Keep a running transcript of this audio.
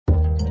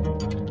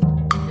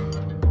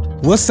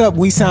What's up,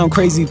 We Sound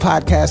Crazy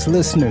podcast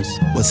listeners?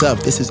 What's up?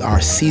 This is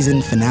our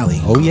season finale.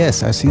 Oh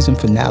yes, our season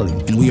finale.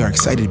 And we are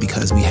excited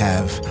because we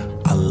have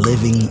a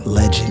living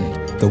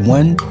legend. The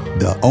one,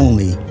 the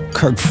only,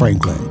 Kirk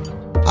Franklin.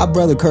 Our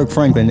brother Kirk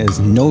Franklin is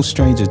no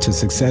stranger to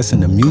success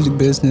in the music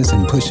business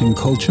and pushing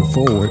culture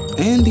forward.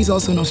 And he's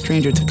also no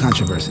stranger to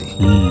controversy.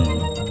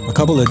 A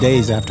couple of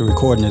days after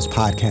recording this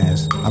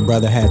podcast, our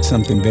brother had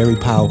something very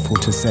powerful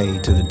to say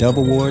to the Dove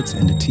Awards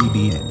and the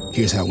TBN.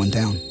 Here's how it went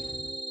down.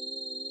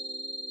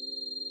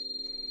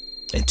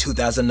 In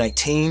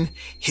 2019,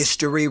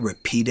 history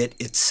repeated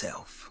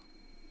itself.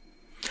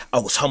 I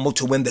was humbled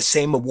to win the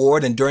same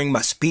award, and during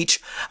my speech,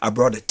 I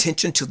brought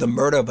attention to the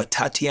murder of a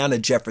Tatiana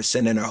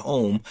Jefferson in her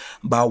home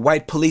by a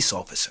white police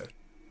officer.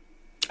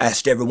 I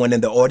asked everyone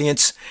in the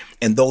audience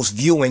and those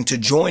viewing to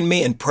join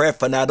me in prayer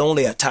for not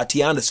only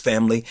Tatiana's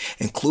family,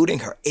 including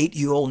her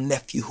 8-year-old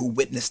nephew who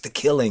witnessed the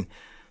killing,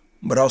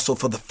 but also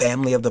for the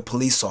family of the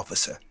police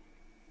officer.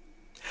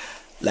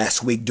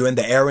 Last week, during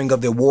the airing of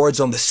the awards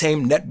on the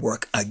same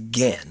network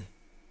again,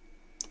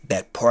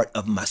 that part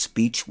of my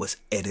speech was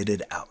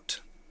edited out.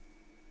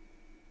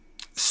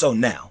 So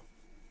now,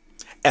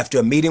 after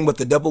a meeting with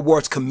the Dove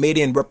Awards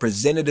committee and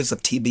representatives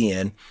of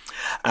TBN,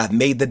 I've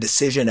made the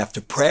decision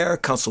after prayer,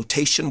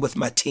 consultation with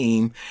my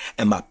team,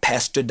 and my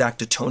pastor,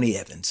 Dr. Tony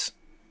Evans,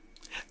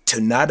 to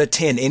not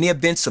attend any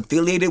events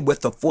affiliated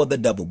with or for the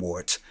Dove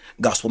Awards,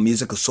 Gospel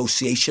Music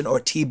Association, or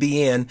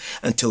TBN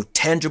until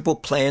tangible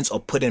plans are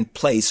put in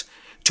place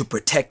to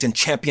protect and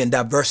champion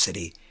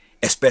diversity,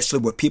 especially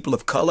where people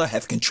of color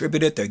have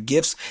contributed their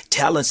gifts,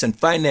 talents, and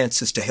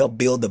finances to help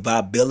build the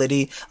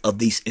viability of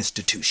these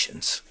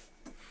institutions.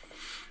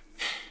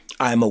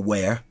 I am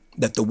aware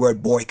that the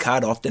word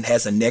boycott often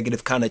has a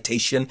negative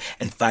connotation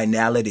and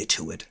finality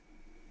to it,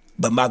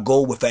 but my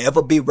goal will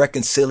forever be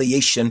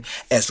reconciliation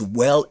as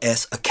well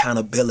as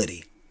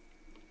accountability.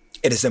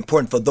 It is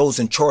important for those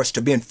in charge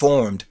to be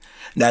informed.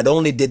 Not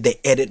only did they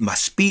edit my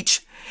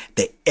speech,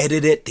 they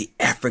edited the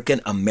African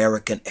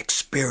American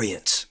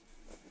experience.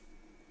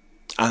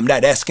 I'm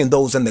not asking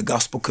those in the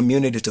gospel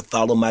community to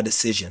follow my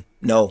decision.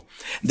 No,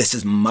 this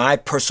is my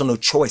personal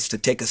choice to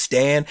take a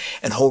stand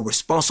and hold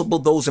responsible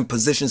those in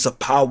positions of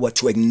power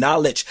to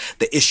acknowledge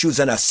the issues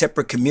in our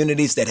separate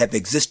communities that have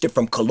existed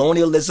from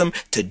colonialism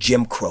to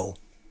Jim Crow.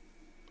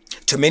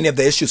 To many of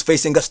the issues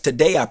facing us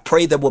today, I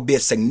pray there will be a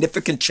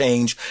significant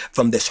change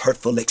from this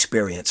hurtful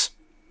experience.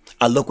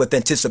 I look with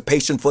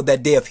anticipation for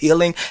that day of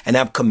healing, and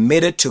I'm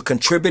committed to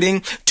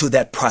contributing to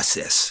that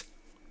process.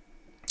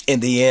 In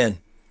the end,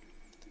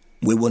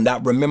 we will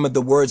not remember the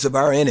words of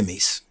our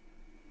enemies,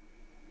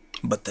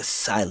 but the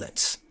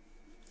silence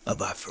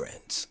of our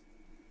friends.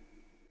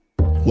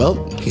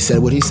 Well, he said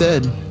what he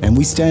said. And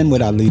we stand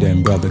with our leader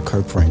and brother,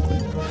 Kirk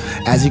Franklin.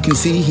 As you can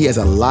see, he has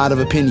a lot of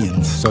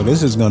opinions. So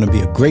this is going to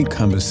be a great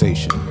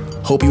conversation.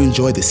 Hope you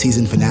enjoyed the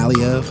season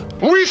finale of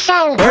We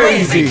Sound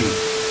Crazy.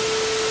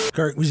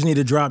 Kirk, we just need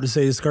to drop to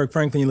say this. Kirk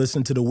Franklin, you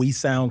listen to the We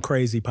Sound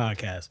Crazy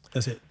podcast.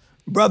 That's it.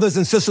 Brothers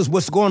and sisters,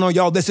 what's going on,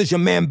 y'all? This is your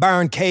man,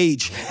 Byron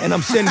Cage, and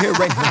I'm sitting here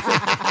right now.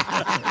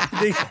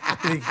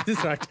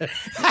 This right there.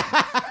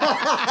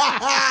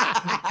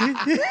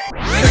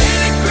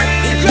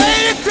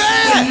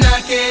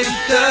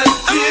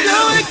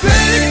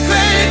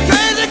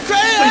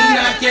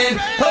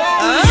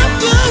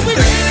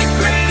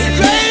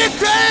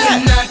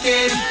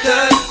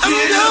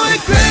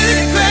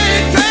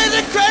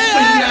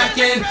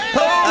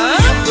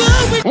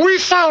 We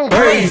sound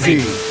crazy.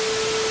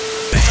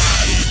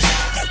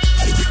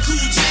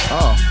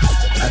 Oh,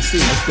 I see.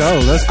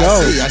 Let's go.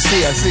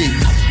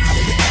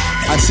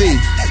 I see.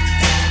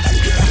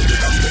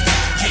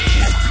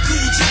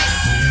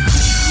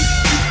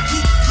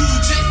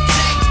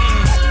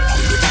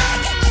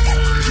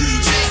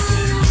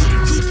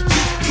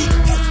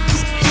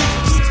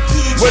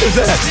 What is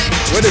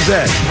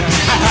that?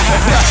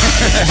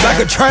 It's like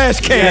a trash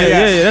can.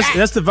 Yeah.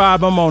 That's the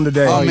vibe I'm on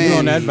today. Oh, man. You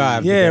on that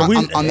vibe. Yeah,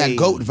 today. On that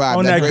GOAT vibe.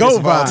 On that greatest GOAT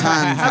of all vibe.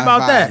 time How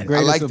about that? I like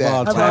Greatest of that.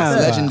 all How about time.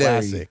 that?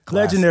 Legendary.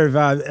 Legendary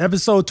vibe.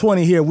 Episode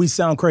 20 here, We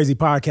Sound Crazy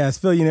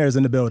podcast. Billionaires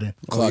in the building.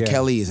 Clark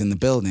Kelly is in the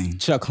building.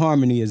 Chuck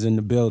Harmony is in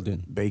the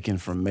building. Bacon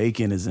from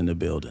Macon is in the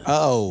building.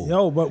 Oh.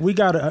 Yo, but we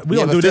gonna We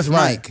have do a this fifth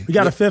right. mic. We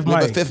got a fifth We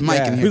have mic. a fifth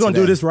mic in here We're gonna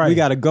do today. this right. We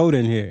got a GOAT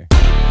in here.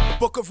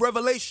 Book of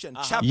Revelation,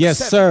 chapter Yes,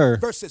 7, sir.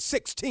 verses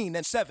 16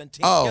 and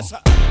 17. Oh. Yes, sir.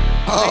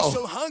 Oh. They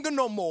shall hunger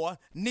no more,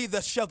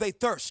 neither shall they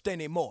thirst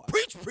anymore.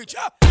 Preach, preacher,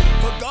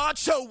 for God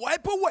shall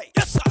wipe away,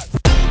 yes, sir,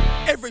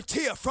 every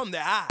tear from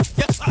their eye.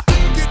 Yes, sir.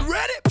 Get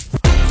ready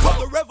for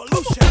the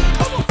revolution.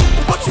 Come on,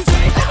 what you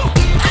say now?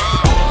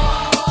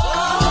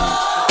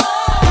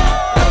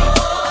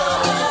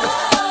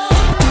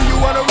 Do you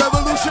want a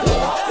revolution?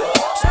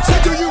 Say,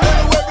 do you want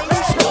a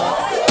revolution?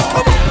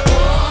 Come on.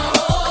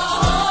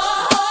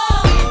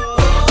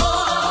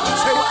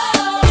 Say,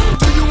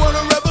 do you want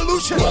a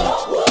revolution?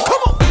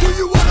 Come on, do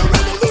you want a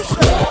revolution?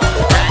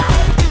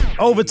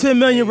 Over 10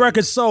 million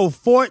records sold,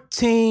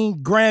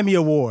 14 Grammy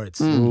Awards,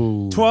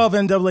 12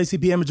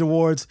 NAACP Image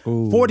Awards,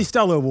 40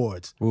 Stellar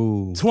Awards,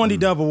 20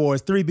 Dove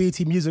Awards, 3 BET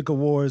Music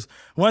Awards,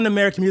 1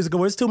 American Music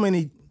Awards. Too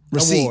many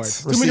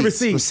awards. Too many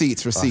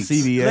receipts. Receipts.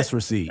 CVS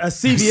Receipts. A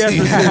CVS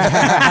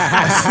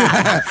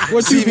receipt.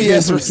 What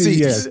CVS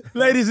Receipts?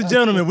 Ladies and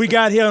gentlemen, we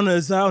got here on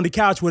the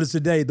couch with us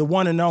today, the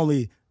one and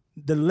only,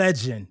 the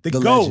legend, the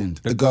GOAT. Legend,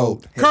 the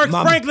GOAT. Kirk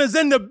Franklin's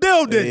in the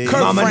building. Kirk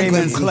Mama named him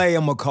Franklin. Clay.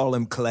 I'm gonna call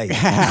him Clay.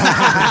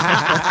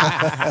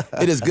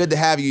 It is good to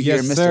have you here,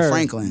 Yes, Mr. sir.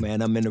 Franklin.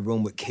 Man, I'm in the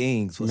room with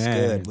kings. What's Man.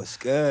 good? What's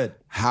good?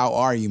 How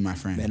are you, my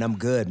friend? Man, I'm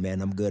good,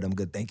 man. I'm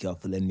good. Thank y'all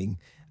for letting me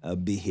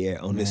be here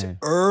on this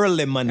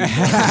early Monday.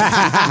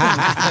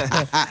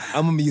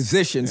 I'm a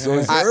musician, so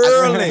it's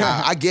early.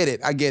 I get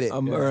it.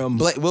 I'm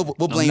We'll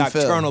blame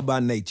Phil. nocturnal by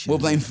nature. We'll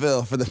blame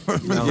Phil for the.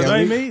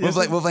 blame me?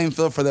 We'll blame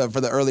Phil for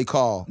the early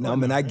call. No, I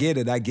mean I get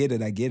it.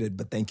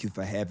 But thank you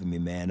for having me,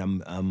 man.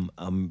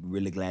 I'm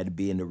really glad to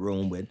be in the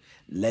room with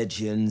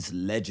legends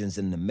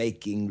in the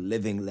making,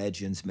 living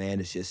legends,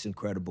 man. It's just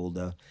incredible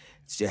to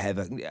have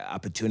an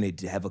opportunity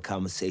to have a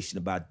conversation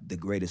about the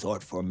greatest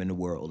art form in the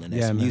world, and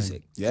that's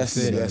music. Yes,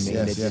 You know what yes, I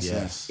mean?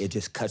 yes. It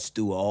just cuts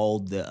through all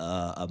the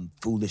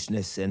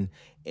foolishness and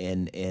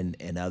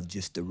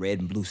just the red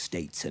and blue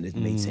states, and it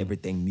makes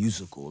everything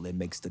musical. It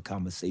makes the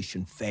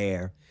conversation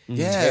fair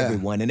to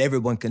everyone, and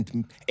everyone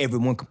can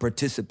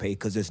participate,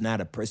 because there's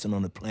not a person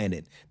on the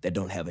planet that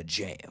don't have a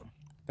jam.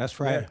 That's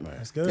right.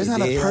 That's good. There's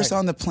not a person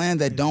on the planet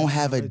that don't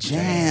have a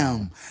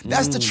jam.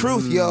 That's the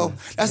truth, yo.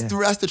 That's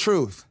the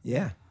truth.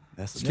 Yeah.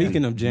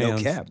 Speaking of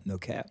jams, No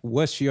cap.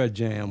 what's your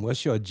jam?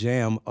 What's your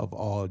jam of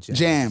all jams?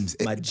 Jams.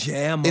 My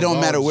jam. It of don't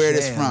matter all where it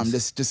is jams. from.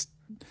 Just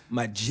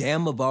My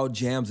jam of all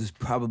jams is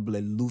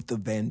probably Luther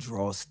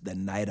Vandross, "The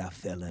Night I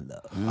Fell in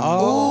Love."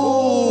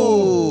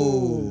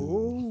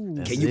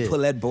 Can you pull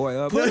that boy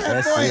up? the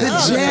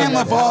jam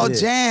of all The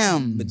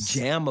jams.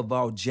 jam of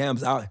all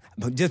jams.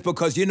 Just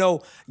because, your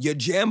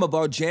jam of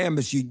all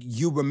jams,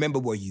 you remember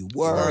where you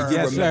were. You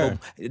Yes, remember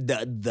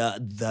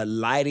the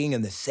lighting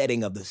and the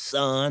setting of the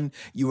sun.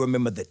 You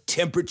remember the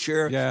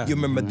temperature. Yeah. You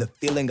remember the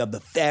feeling of the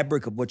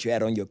fabric of what you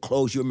had on your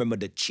clothes. You remember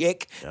the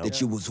chick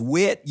that you was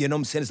with. You know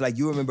what I'm saying? It's like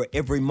you remember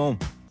every moment.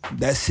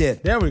 That's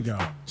it. There we go.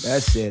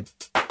 That's it.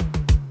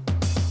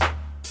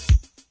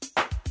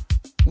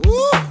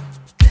 Woo!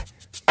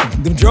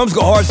 Them drums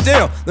go hard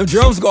still.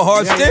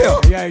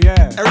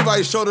 Yeah.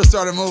 Everybody's shoulders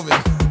started moving.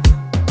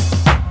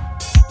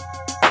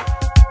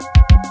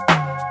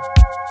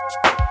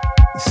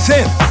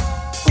 Synth.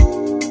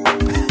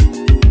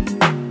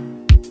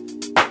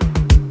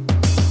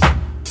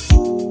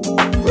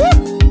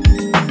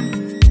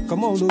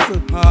 Come on,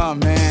 Luther. Oh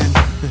man.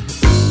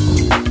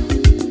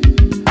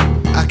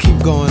 I keep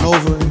going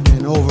over it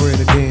and over it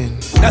again.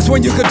 That's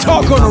when you can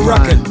talk on a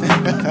record.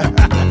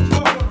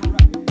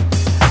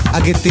 I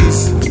get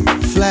these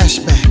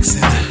flashbacks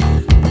and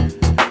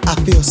I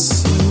feel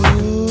so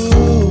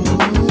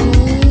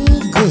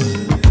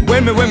good. Wait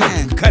a minute.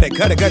 Man.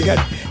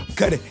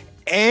 Cut it.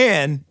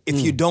 And if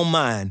you don't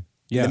mind,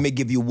 Yeah. let me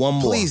give you one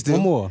more. Please do.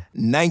 One more.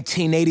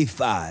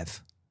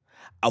 1985,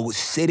 I was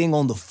sitting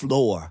on the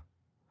floor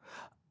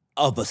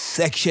of a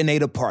Section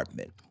 8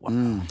 apartment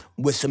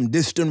with some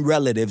distant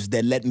relatives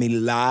that let me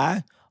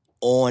lie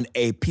on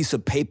a piece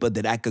of paper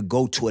that I could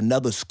go to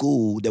another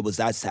school that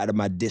was outside of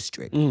my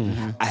district.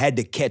 I had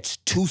to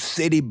catch 2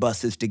 city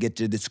buses to get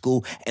to the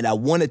school, and I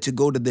wanted to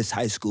go to this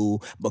high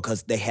school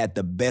because they had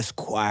the best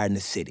choir in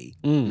the city.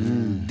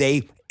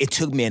 It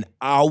took me an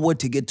hour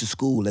to get to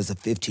school as a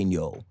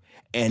 15-year-old.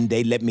 And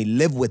they let me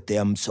live with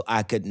them so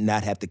I could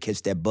not have to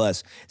catch that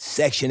bus.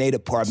 Section 8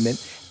 apartment,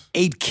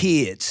 8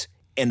 kids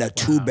in a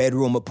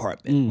 2-bedroom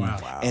apartment.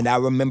 Wow. And I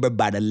remember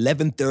about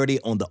 11:30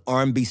 on the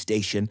R&B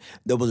station,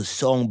 there was a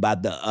song by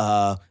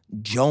the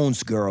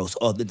Jones Girls,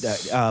 or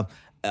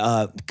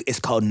it's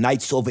called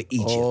Nights Over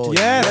Egypt.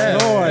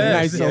 Yes, Lord.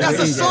 Nice. That's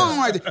a song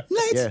right there.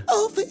 Nights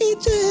over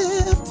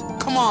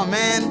Egypt. Come on,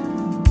 man.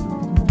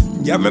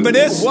 Y'all remember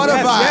this? What a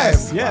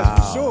vibe.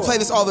 Yes, for sure. Play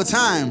this all the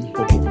time.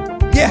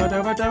 Yeah.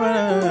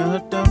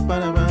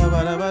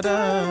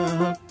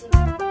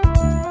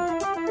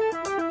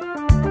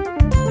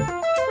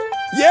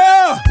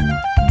 Yeah.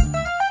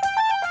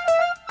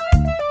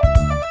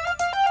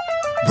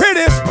 Hear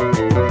this.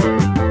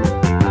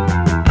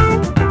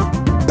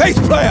 Bass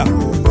player.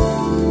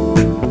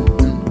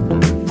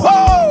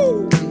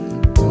 Whoa.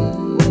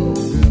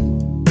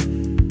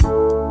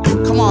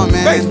 Come on,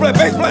 man. Bass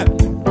player.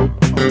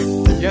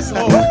 Yes,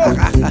 Lord.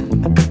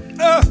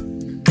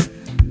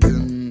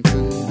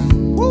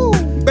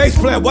 Bass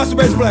player. What's the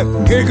bass player?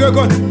 Here you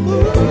go.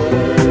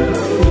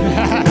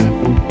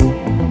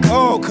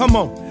 Oh, come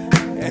on.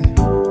 And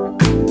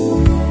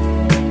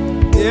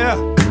yeah.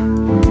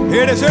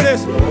 Here it is.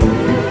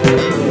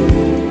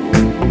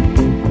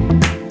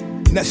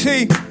 Now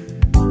see.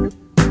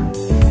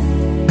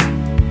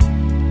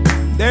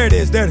 There it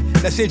is.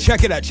 Now see,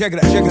 check it out.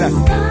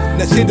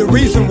 Now see, the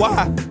reason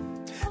why.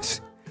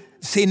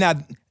 See, now,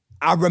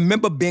 I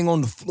remember being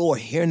on the floor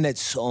hearing that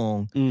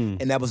song, and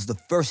that was the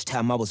first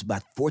time. I was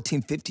about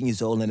 14, 15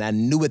 years old, and I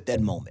knew at that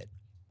moment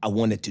I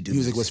wanted to do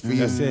Music was for you.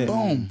 That's it.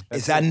 Boom.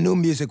 I knew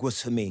music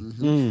was for me.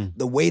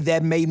 The way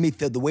that made me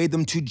feel, the way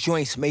them two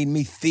joints made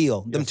me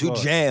feel, them two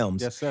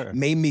jams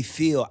made me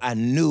feel, I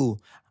knew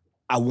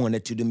I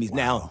wanted to do music.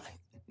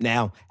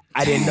 Now,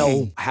 I didn't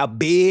know how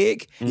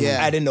big,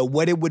 I didn't know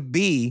what it would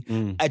be.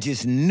 I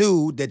just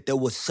knew that there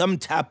was some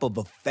type of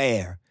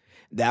affair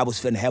that I was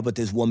finna have with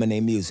this woman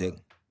named Music.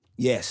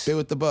 Yes. Stay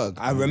with the bug.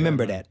 I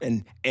remember that.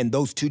 And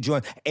those two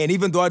joints. And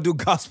even though I do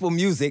gospel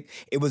music,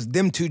 it was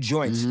them two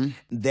joints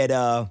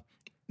that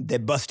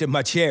busted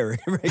my cherry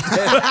right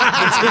there.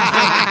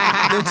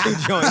 Them two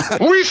joints.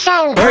 We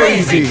sound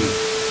crazy.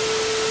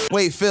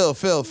 Wait, Phil,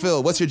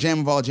 what's your jam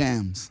of all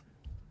jams?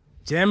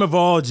 Jam of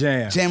all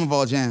jams. Jam of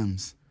all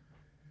jams.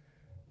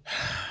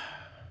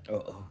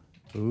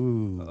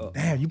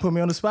 Damn, you put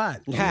me on the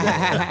spot.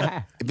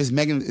 If it's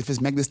Meg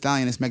Thee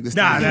Stallion, it's Meg Thee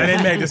Stallion. Nah, that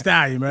ain't Meg Thee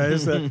Stallion,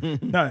 man.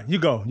 Nah, you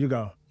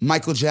go.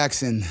 Michael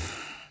Jackson,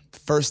 the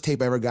first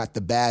tape I ever got, the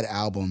Bad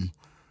album.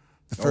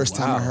 The first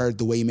time I heard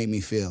The Way You Make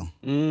Me Feel.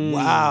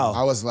 Wow.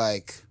 I was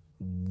like,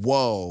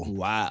 whoa.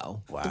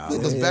 Wow.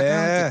 Those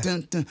background,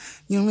 dun, dun,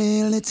 you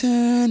really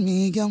turn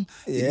me on.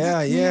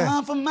 Yeah. You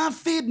off of my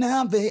feet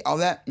now, babe. All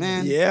that,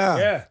 man.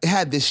 Yeah. It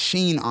had this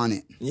sheen on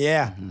it.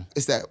 Yeah.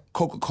 It's that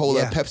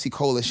Coca-Cola,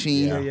 Pepsi-Cola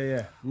sheen.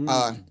 Yeah.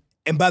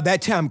 And by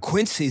that time,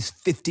 Quincy's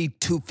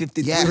 52,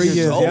 53 Yes.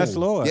 years old. Yes,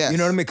 Lord. Yes. You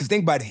know what I mean? Because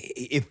think about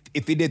it.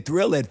 If he did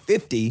Thrill at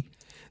 50,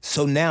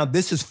 so now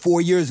this is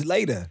 4 years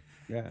later.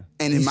 Yeah.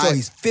 And So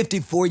he's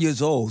 54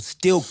 years old,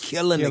 still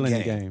killing the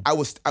game. I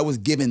was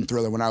given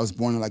Thriller when I was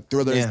born. Like,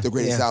 Thriller is the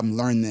greatest album.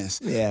 Learn this.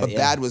 But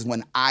Bad was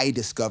when I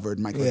discovered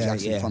Michael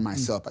Jackson for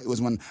myself. It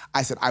was when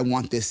I said, I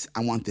want this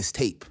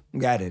tape.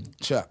 Got it.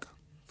 Chuck.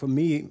 For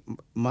me,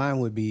 mine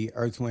would be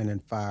Earth, Wind,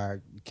 and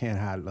Fire, Can't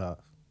Hide Love.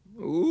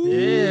 Ooh.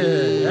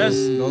 Yeah, that's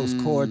those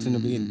chords in the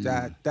beginning.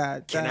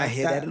 Can I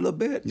hear that a little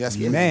bit? Yes,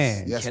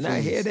 man. Yes, Can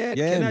I hear that?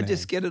 Yeah, Can I man.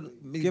 just get a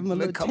Give him a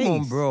little come on,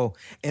 taste. bro?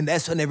 And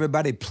that's when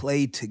everybody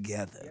played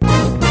together.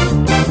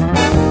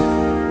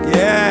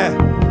 Yeah.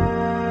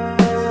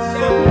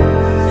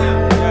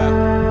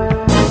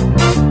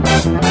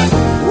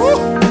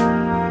 Woo.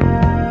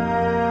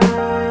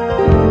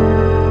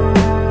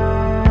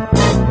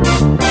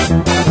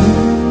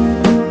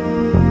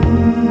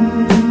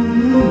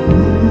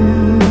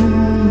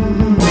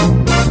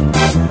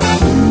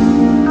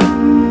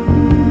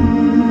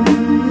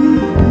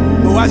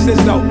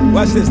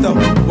 Watch this though.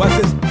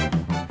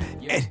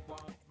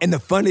 And the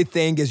funny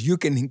thing is, you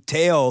can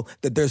tell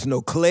that there's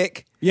no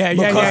click. Yeah.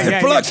 Because it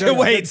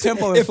fluctuates. The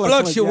tempo It is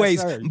fluctuating,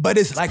 fluctuates, yes, sir. but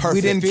it's like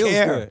we didn't Feels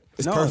care. good.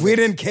 It's No. perfect. We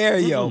didn't care,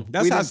 yo.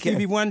 That's We how didn't care.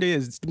 Stevie Wonder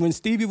is. When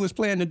Stevie was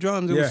playing the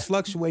drums, it was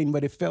fluctuating,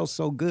 but it felt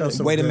so good.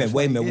 Wait a minute.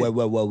 Wait.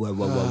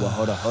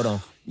 Hold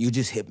on. You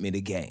just hit me the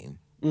game.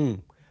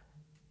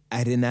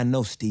 I did not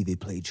know Stevie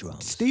played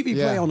drums. Stevie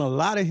played on a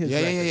lot of his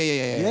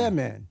records. Yeah,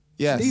 man.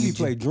 Yes. Stevie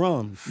played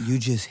drums. You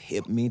just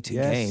hit me to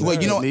Yes, game. sir. Well,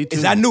 you know, Me too.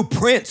 Is I knew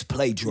Prince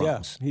played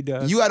drums. Yeah, he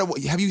does. you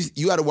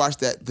gotta watch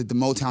that the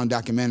Motown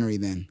documentary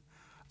then,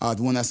 the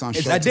one that's on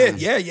Yes, Showtime. I did.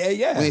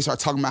 Yeah. When they start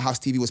talking about how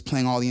Stevie was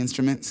playing all the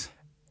instruments,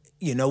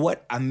 You know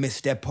what? I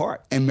missed that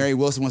part. and Mary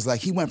Wilson was like,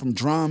 he went from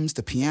drums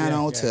to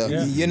piano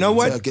to You know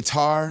what? to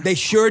guitar. They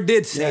sure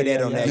did say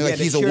that on that. They're like,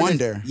 they he's a sure did.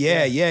 wonder.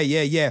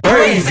 Yeah.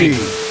 Crazy.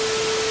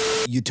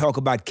 You talk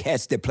about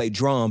cats that play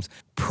drums.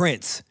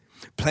 Prince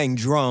playing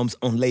drums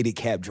on Lady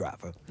Cab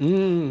Driver.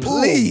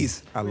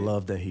 Please. I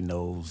love that he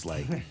knows,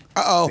 like,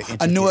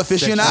 a new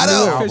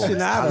aficionado.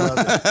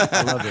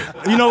 I love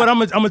it. You know what? I'm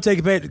gonna take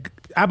it back.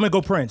 I'm gonna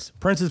go Prince.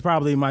 Prince is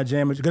probably my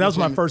jam because that was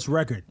my first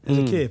record as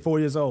a kid, 4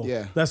 years old.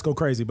 Yeah. Let's Go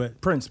Crazy, but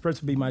Prince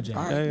would be my jam.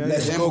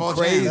 Let's Jam go of all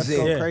crazy. jams.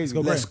 Yeah, crazy.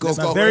 Let's go Let's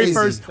crazy. go My very crazy.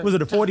 first was it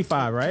the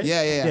 45, right?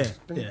 Yeah.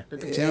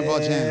 Jam of all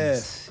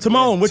jams.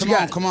 Timon, what you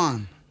got? Come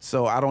on.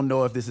 So I don't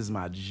know if this is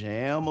my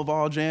jam of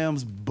all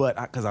jams,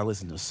 but because I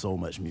listen to so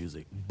much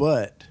music,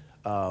 but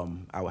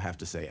I would have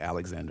to say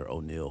Alexander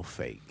O'Neal,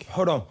 Fake.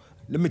 Hold on.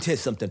 Let me tell you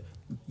something.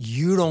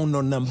 You don't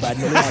know nothing about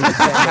no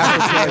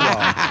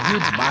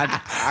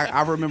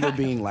I remember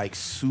being like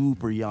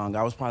super young.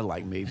 I was probably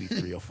like maybe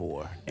 3 or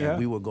 4, and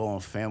we would go on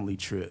family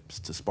trips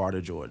to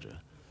Sparta,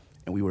 Georgia,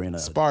 and we were in a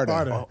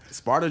Sparta.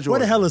 Sparta, Georgia. Where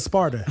the hell is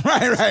Sparta?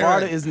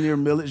 Sparta is near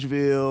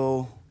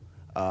Milledgeville,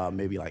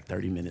 maybe like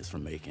 30 minutes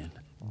from Macon.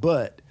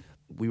 But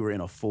we were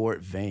in a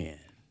Ford van,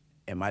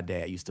 and my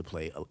dad used to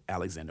play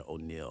Alexander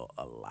O'Neal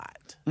a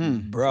lot.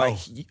 Bro. Like,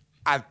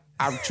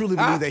 I truly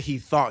believe that he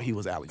thought he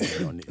was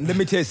Alexander O'Neal. Let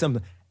me tell you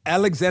something.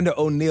 Alexander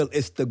O'Neal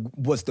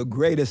was the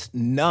greatest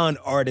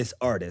non-artist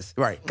artist.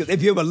 Right. Because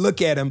if you ever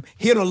look at him,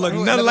 he don't look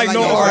nothing like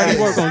no artist.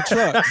 He work on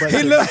trucks.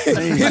 He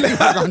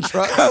look on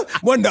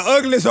trucks. one of the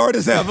ugliest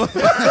artists ever.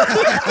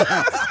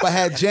 But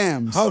had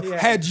jams.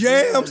 Had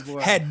jams,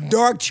 had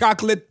dark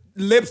chocolate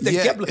lips that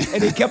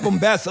he kept them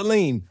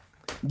Vaseline.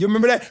 You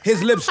remember that?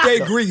 His lips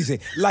stayed greasy,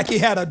 like he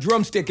had a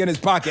drumstick in his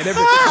pocket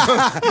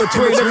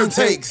between every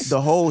takes.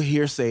 The whole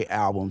Hearsay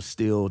album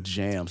still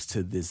jams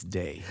to this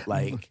day.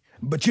 Like,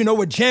 But you know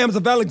what jams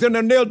of Alexander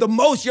O'Neal the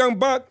most, Young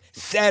Buck?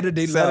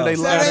 Saturday Love.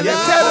 Saturday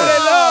Love. Saturday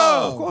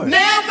Love. Of course.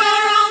 Never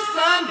on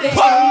Sunday,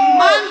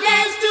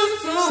 Monday's too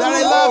soon.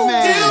 Saturday Love,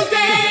 man.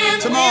 Tuesday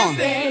and Come on.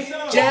 Wednesday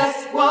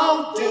just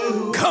won't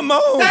do. Come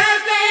on.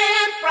 Thursday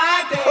and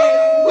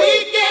Friday,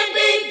 weekend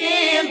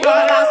begin,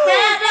 but our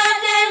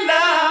Saturday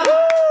love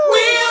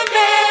will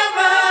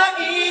never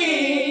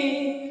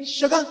end.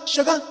 Sugar,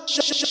 sugar,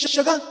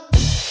 sugar.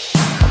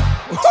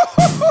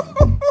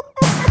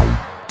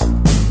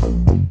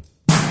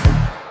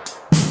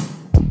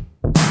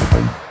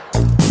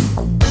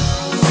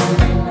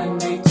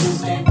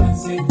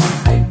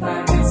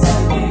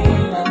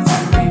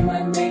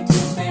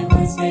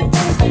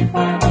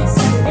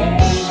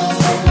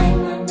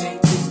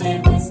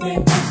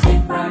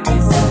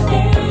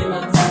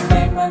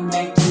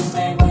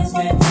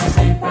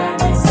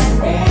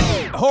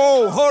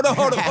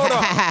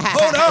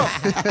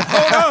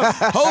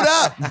 Hold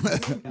up.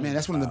 Man,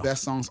 that's one of the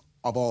best songs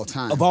of all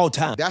time. Of all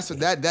time.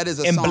 That is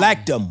a in song.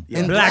 Blackdom.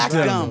 In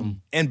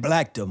Blackdom. In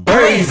Blackdom.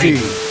 Crazy.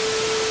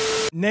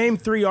 Name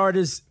 3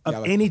 artists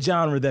of any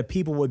genre that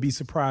people would be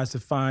surprised to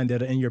find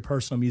that are in your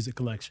personal music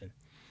collection.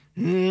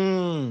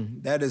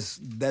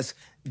 That's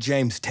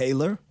James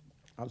Taylor.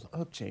 I was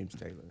up James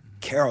Taylor.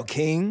 Carole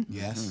King.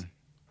 Yes.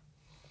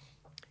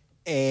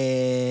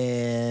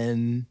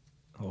 And,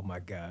 oh my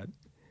God,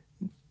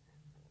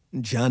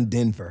 John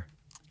Denver.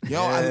 Yo,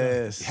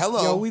 yes.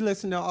 Hello. Yo, we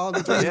listen to all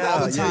the time.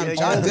 All the time.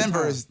 John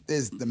Denver is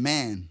the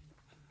man.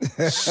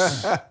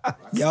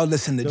 Y'all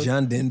listen to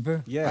John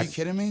Denver? Yes. Are you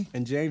kidding me?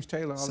 And James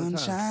Taylor all the time.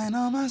 Sunshine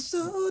on my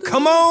soul.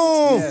 Come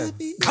on. Yes.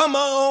 Come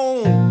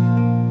on.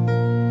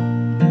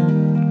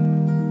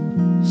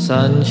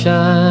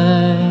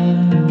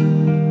 Sunshine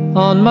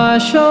on my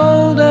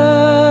shoulders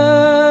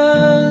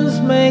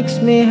makes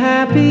me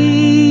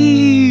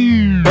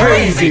happy.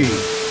 Crazy.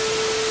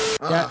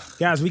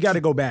 Guys, we got to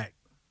go back.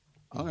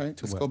 All right,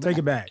 let's go back. Take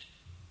it back.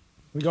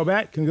 We go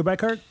back? Can we go back,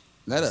 Kirk?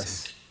 Let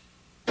us.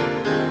 Yo,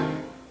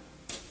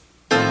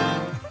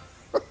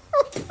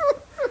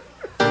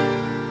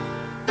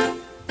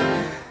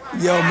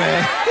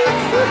 man.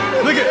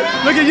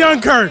 Look at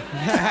young Kirk.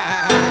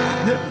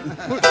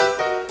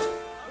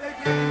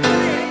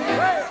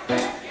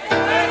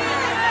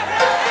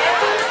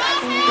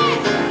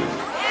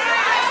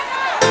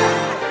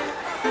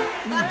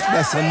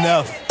 That's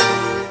enough.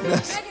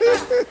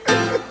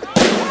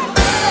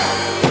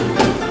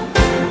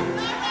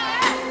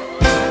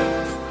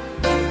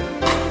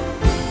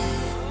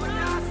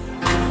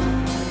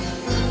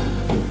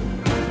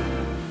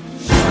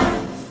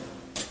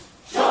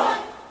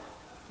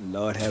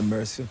 Lord have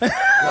mercy.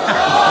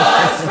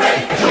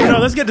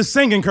 Let's get to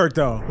singing Kirk,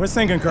 though. We're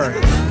singing Kirk.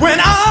 When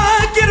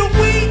I get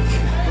weak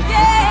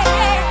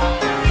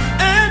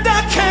and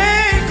I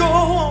can't go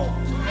on,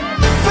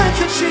 thank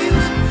you,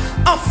 Jesus.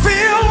 I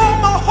feel all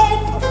my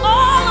hope,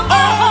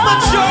 all my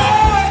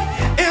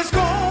joy is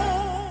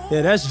gone.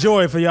 Yeah, that's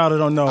Joy for y'all that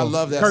don't know. I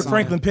love that Kirk song.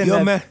 Franklin penned Yo,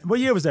 that. man. What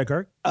year was that,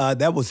 Kirk?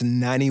 That was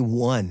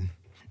 91.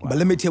 Wow. But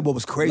let me tell you what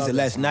was crazy.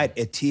 Last night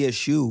at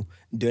TSU,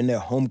 during their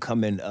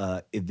homecoming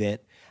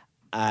event,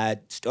 I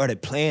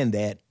started playing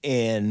that,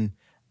 and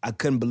I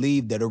couldn't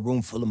believe that a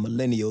room full of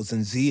millennials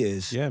and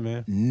Zers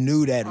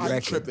knew that record.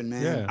 I'm tripping,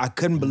 man. Yeah. I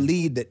couldn't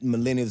believe that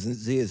millennials and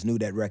Zers knew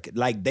that record.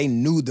 Like, they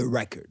knew the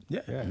record.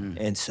 Yeah.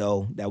 And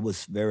so that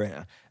was very,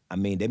 I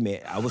mean, they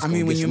made,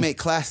 when you make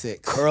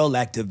classics. curl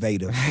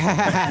activator.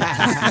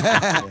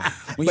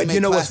 When But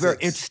you know make what's very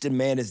classics. interesting,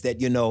 man, is that,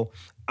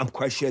 I'm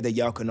quite sure that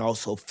y'all can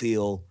also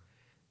feel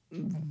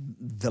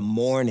the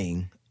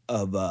mourning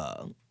of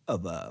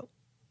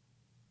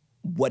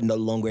what no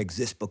longer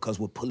exists, because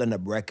we're pulling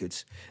up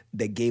records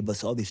that gave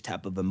us all these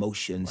type of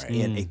emotions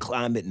in a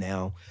climate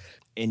now,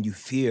 and you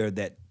fear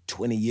that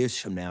 20 years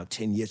from now,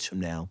 10 years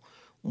from now,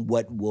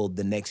 what will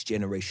the next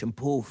generation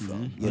pull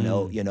from? You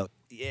know,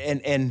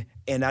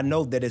 and I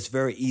know that it's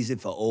very easy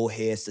for old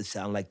heads to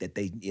sound like that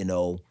they,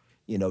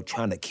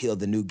 trying to kill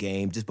the new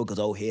game, just because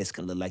old heads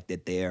can look like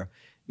that they're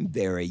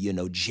very,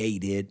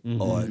 jaded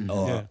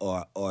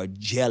or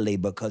jelly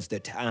because their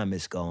time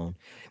is gone.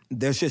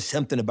 There's just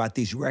something about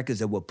these records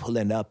that we're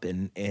pulling up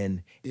and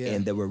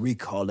that we're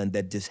recalling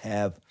that just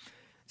have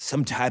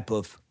some type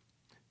of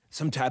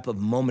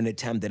moment in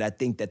time that I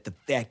think that the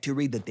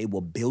factory that they were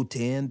built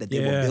in, that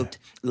they were built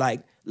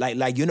like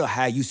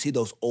how you see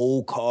those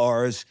old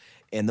cars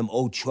and them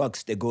old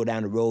trucks that go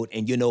down the road,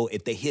 and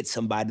if they hit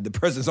somebody, the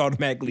person's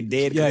automatically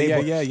dead.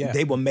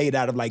 They were made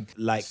out of like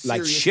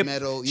ship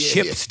metal,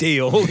 ship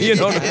steel. You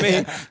know what I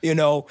mean?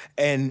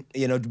 And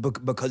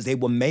because they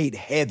were made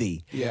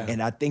heavy. Yeah.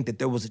 And I think that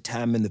there was a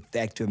time in the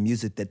factory of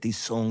music that these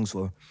songs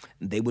were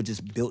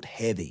just built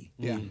heavy.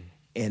 Yeah.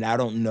 And I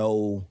don't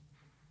know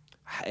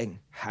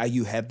how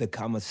you have the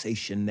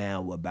conversation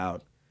now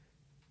about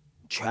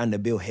trying to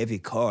build heavy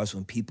cars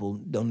when people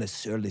don't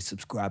necessarily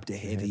subscribe to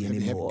heavy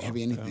anymore.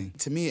 Heavy anything.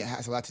 To me, it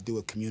has a lot to do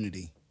with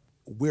community.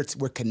 We're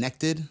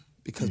connected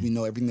because we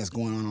know everything that's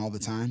going on all the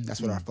time.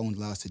 That's what our phones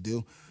allow us to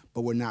do.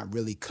 But we're not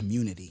really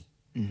community.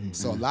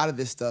 So a lot of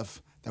this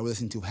stuff that we're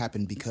listening to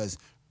happened because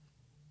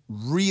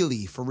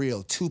really, for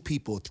real, 2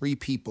 people, 3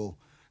 people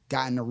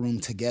got in a room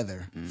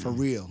together, for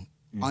real,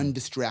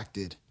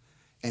 undistracted,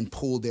 and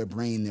pulled their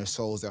brain, their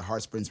souls, their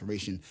hearts for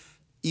inspiration.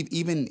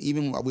 Even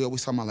we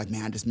always talk about like,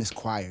 man, I just miss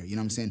choir, you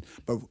know what I'm saying?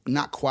 But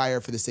not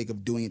choir for the sake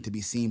of doing it to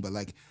be seen, but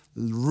like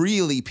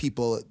really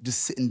people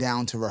just sitting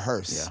down to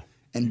rehearse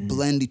and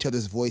blend each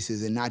other's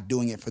voices and not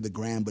doing it for the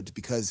gram, but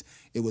because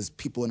it was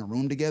people in a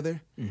room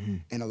together.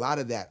 And a lot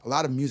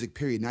of music,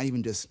 period, not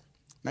even just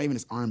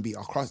R&B,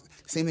 across,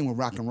 same thing with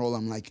rock and roll.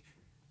 I'm like,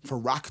 for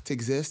rock to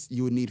exist,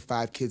 you would need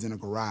 5 kids in a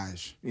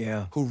garage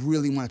who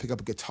really want to pick up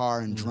a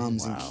guitar and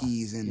drums and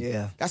keys.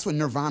 And that's what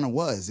Nirvana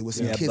was. It was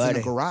some kids in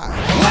a garage.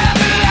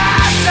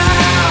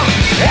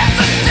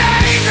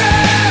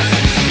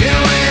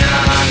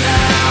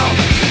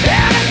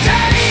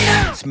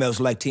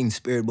 Smells Like Teen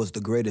Spirit was the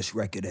greatest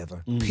record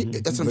ever.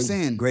 That's what I'm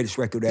saying. Greatest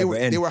record ever.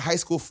 They were high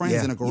school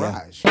friends in a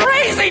garage.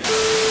 Crazy!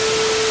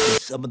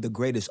 Some of the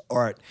greatest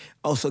art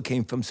also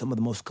came from some of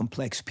the most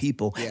complex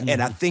people.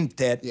 And I think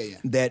that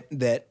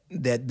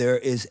that there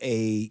is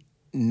a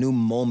new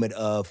moment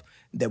of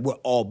that we're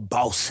all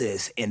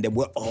bosses and that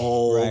we're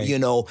all, you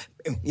know,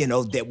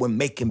 that we're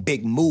making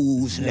big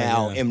moves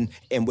now and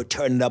we're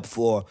turning up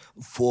for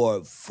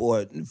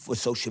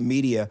social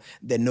media,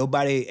 that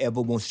nobody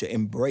ever wants to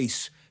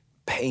embrace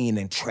pain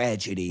and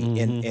tragedy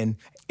and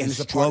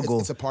struggle.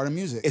 It's a part of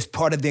music. It's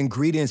part of the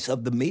ingredients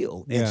of the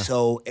meal. And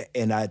so,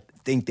 and I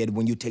think that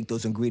when you take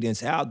those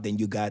ingredients out, then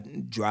you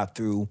got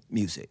drive-through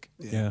music.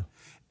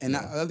 And the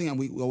other thing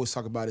we always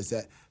talk about is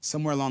that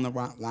somewhere along the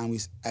line, we,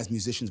 as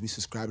musicians, we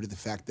subscribe to the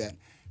fact that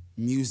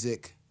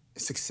music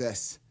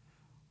success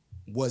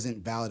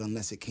wasn't valid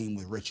unless it came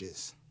with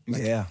riches.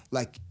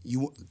 Like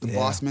the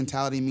boss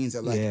mentality means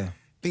that, like,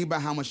 think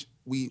about how much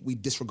we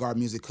disregard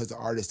music because the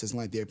artist doesn't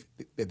like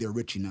that they're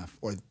rich enough,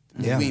 or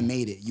you ain't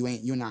made it.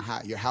 You're not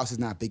hot. Your house is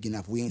not big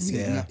enough. We ain't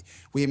seen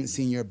we haven't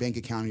seen your bank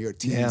account or your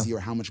TMZ or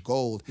how much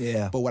gold.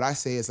 But what I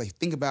say is, like,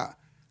 think about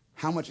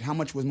how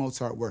much was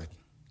Mozart worth?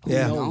 Who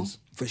knows?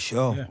 For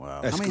sure.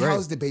 Wow. How many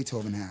houses did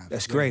Beethoven have?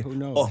 That's great. Who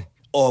knows?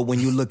 Or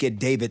when you look at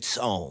David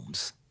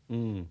Psalms.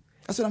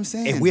 That's what I'm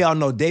saying. And we all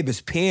know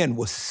David's pen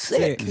was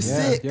sick.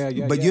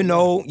 But you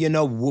know, we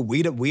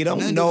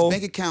don't know his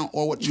bank account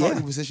or what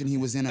charting position he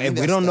was in. And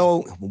we don't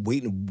know. We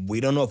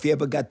don't know if he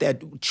ever got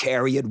that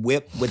chariot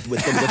whip with them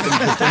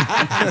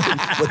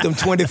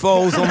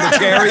 24s on the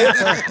chariot.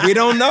 We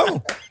don't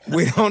know.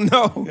 We don't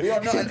know.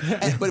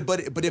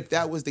 But if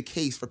that was the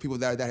case for people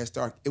that are that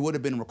historic, it would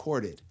have been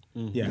recorded.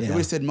 Yeah. It would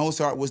have said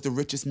Mozart was the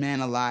richest man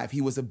alive. He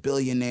was a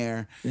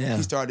billionaire. Yeah.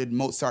 He started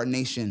Mozart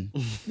Nation.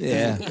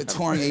 Yeah. The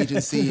touring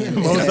agency.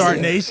 Mozart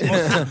Nation.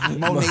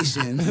 Mo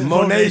Nation.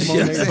 Mo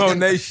Nation. Mo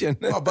Nation.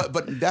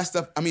 But that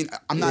stuff, I mean,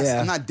 I'm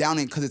not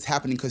downing because it's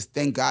happening, because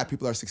thank God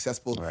people are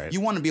successful. Right.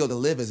 You want to be able to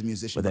live as a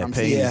musician. But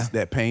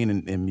that pain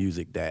in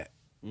music, that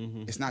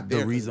it's not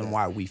there. The reason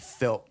why we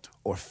felt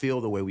or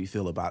feel the way we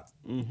feel about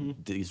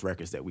these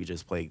records that we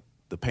just played,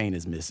 the pain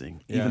is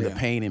missing. Even the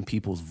pain in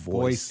people's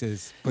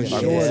voices. For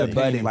sure.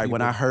 Like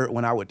when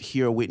I would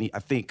hear Whitney, I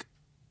think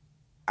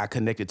I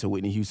connected to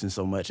Whitney Houston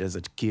so much as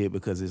a kid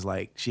because it's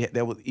like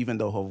even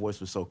though her voice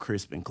was so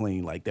crisp and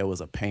clean, like there was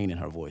a pain in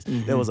her voice.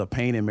 There was a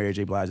pain in Mary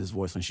J. Blige's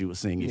voice when she was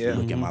singing. If you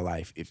look at my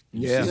life, if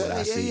you see what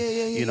I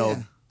see, you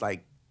know,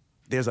 like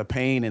there's a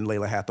pain in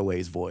Layla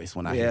Hathaway's voice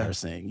when I hear her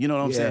sing. You know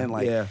what I'm saying?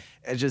 Like,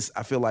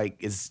 I feel like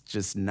it's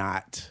just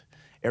not.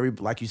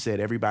 Like you said,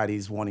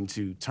 everybody's wanting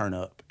to turn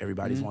up.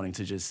 Everybody's wanting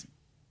to just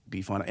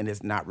be fun, and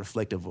it's not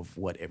reflective of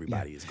what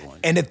everybody is going through.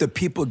 And if the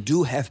people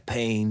do have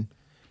pain,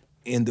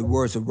 in the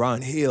words of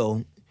Ron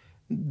Hill,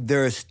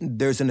 there's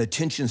an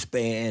attention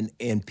span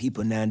in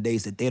people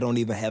nowadays that they don't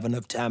even have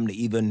enough time to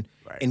even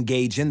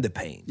engage in the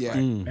pain.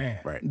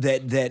 Right.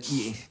 That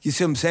you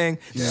see what I'm saying?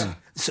 Yeah.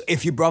 So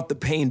if you brought the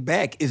pain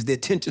back, is the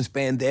attention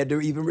span there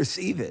to even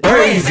receive it?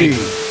 Crazy.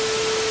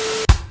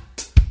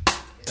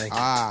 Thank you.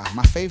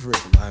 My favorite.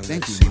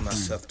 Thank you. See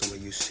myself the way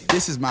you see me.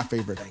 This is my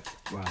favorite. Thank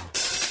you. Wow.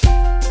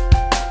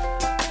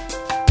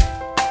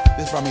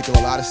 This brought me through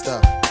a lot of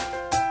stuff.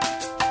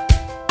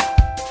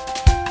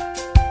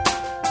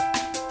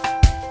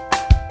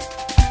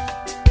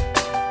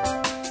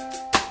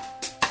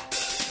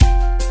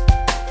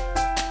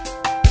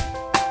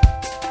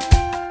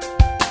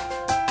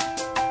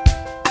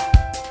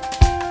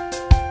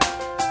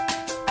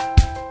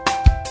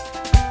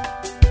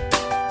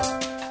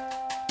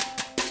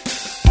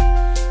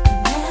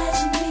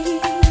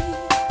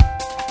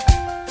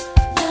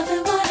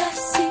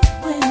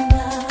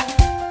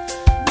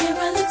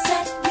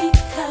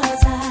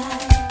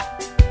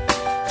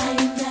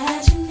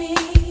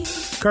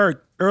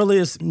 Kirk,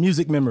 earliest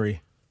music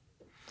memory.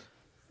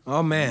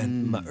 Oh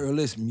man, my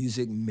earliest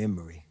music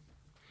memory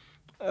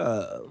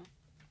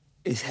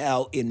is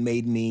how it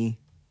made me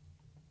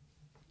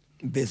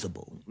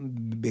visible.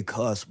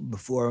 Because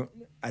before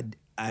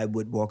I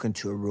would walk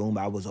into a room,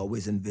 I was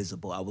always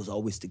invisible. I was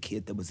always the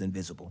kid that was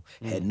invisible.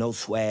 Had no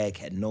swag,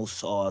 had no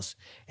sauce,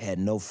 had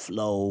no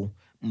flow.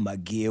 My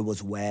gear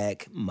was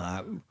whack.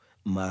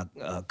 My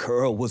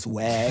curl was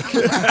whack.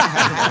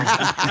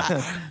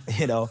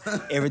 You know,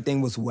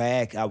 everything was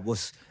whack. I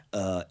was,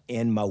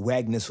 and my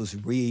whackness was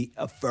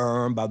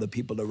reaffirmed by the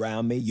people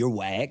around me. You're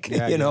whack,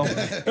 you know?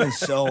 And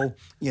so,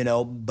 you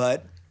know,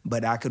 but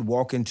I could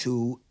walk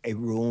into a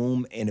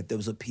room, and if there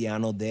was a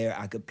piano there,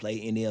 I could play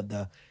any of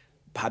the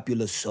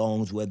popular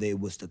songs, whether it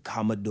was the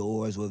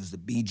Commodores, whether it was the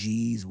Bee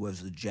Gees, whether it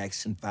was the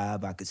Jackson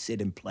 5, I could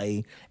sit and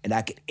play, and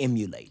I could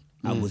emulate.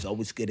 I was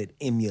always good at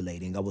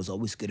emulating. I was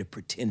always good at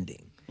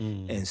pretending.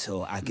 And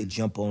so I could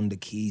jump on the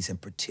keys and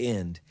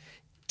pretend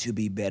to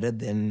be better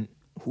than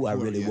who I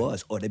really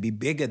was, or to be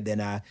bigger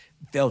than I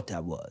felt I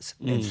was.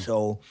 And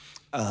so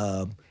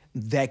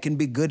that can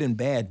be good and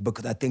bad,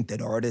 because I think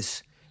that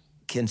artists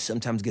can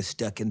sometimes get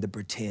stuck in the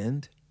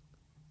pretend.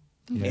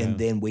 And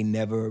then we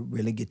never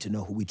really get to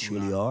know who we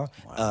truly are.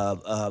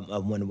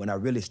 When I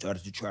really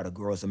started to try to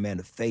grow as a man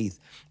of faith,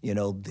 you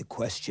know, the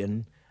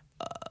question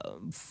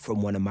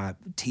from one of my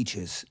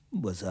teachers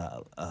was,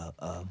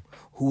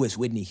 who is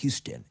Whitney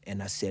Houston?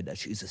 And I said,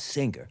 she's a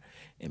singer.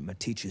 And my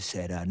teacher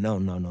said,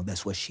 no,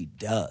 that's what she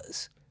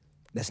does.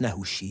 That's not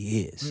who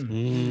she is.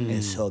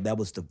 And so that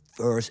was the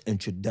first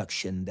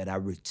introduction that I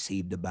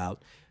received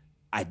about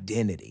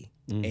identity.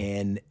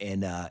 And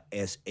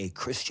as a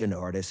Christian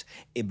artist,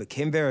 it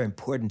became very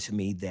important to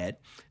me that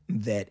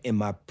in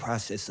my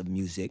process of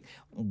music,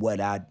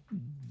 what I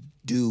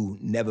do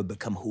never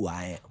become who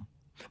I am.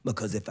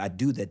 Because if I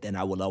do that, then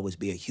I will always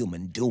be a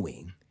human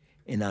doing,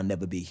 and I'll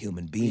never be a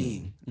human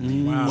being.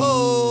 Wow.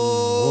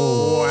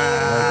 Whoa.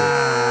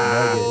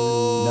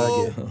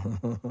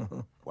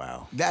 Nugget.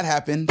 Wow. That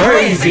happened.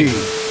 Crazy.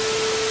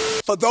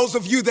 For those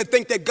of you that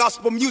think that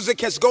gospel music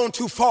has gone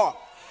too far,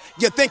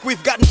 you think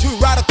we've gotten too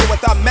radical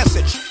with our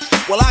message.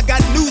 Well, I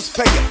got news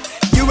for you.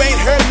 You ain't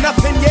heard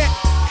nothing yet.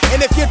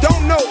 And if you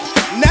don't know,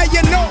 now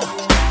you know.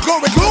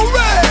 Glory, glory.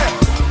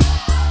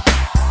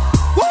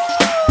 Woo!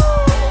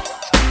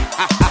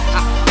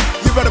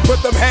 You better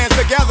put them hands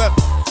together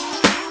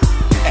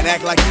and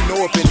act like you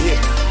know up in here.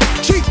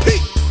 GP.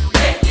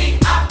 Lately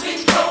I've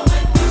been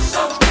going through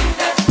some things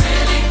that's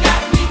really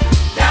got me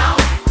down.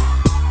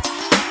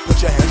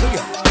 Put your hands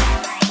together.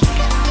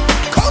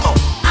 Come on.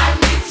 I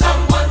need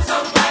somebody to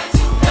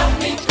help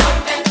me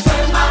come and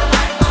turn my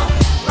life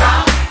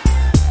around.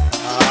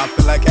 I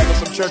feel like having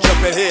some church up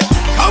in here.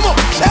 Come on.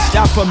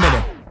 Stop for a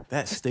minute.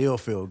 That still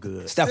feel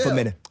good. Stop for a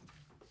minute.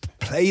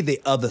 Play the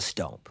other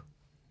stomp.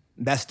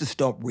 That's the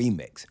stomp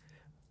remix.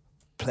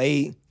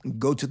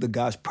 Go to the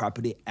God's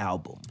Property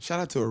album. Shout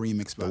out to a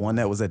remix, The one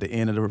that was at the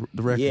end of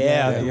the record.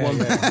 Yeah. That one.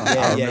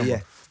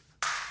 Yeah.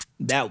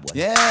 That one.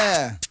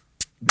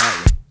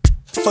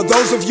 For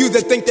those of you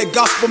that think that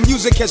gospel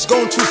music has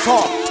gone too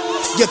far,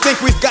 you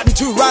think we've gotten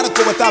too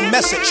radical with our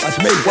message. That's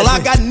me. Well,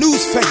 I got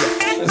news for you.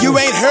 You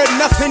ain't heard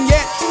nothing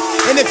yet.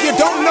 And if you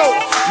don't know,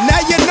 now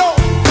you know.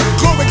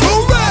 Glory,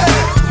 glory.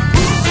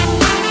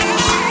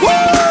 Woo!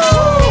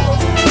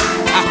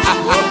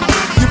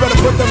 You better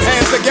put them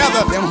hands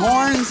together. Them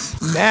horns.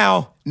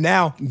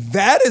 Now,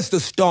 that is the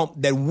stomp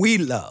that we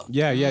love.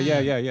 Yeah.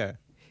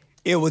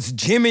 It was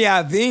Jimmy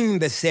Iovine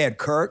that said,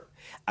 Kirk,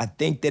 I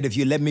think that if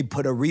you let me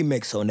put a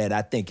remix on that,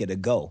 I think it'll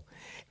go.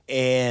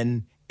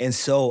 And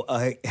so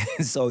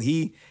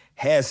he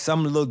has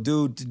some little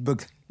dude,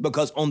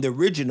 because on the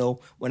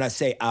original, when I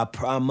say I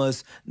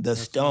promise the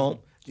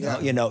stomp,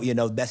 you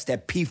know, that's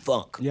that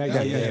P-Funk. Yeah.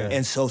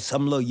 And so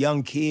some little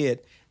young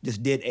kid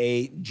just did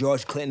a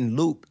George Clinton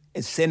loop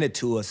and sent it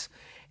to us.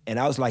 And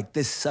I was like,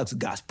 this sucks.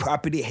 God's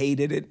Property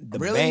hated it. The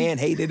band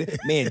hated it.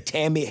 Me and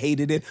Tammy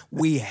hated it.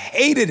 We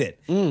hated it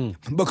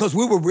because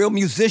we were real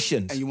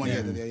musicians. And you want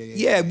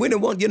Yeah, we didn't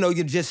want,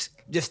 you just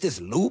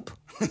this loop.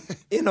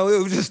 It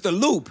was just a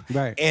loop.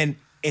 Right. And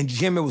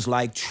Jimmy was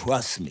like,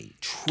 trust me.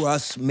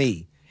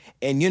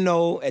 And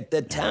at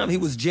that time he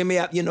was Jimmy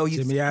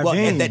Iovine. Well,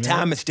 at that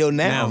time and still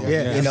now. He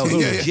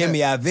was Jimmy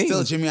Iovine.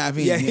 Still Jimmy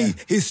Iovine. Yeah,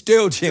 he's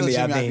still Jimmy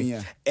Iovine.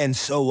 Yeah. And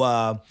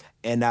so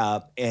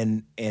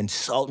and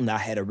Salt and I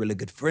had a really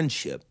good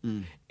friendship.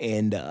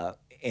 And I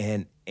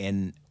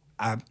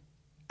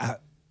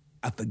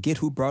forget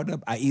who brought it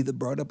up. I either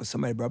brought it up or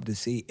somebody brought it up to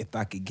see if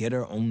I could get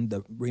her on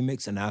the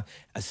remix, and I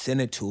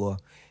sent it to her.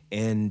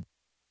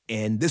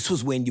 And this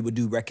was when you would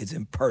do records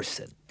in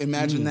person.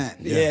 Imagine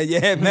that. Yeah,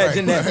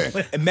 imagine that.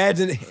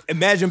 Right.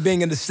 Imagine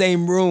being in the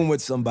same room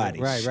with somebody.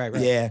 Right.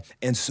 Yeah,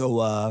 and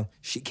so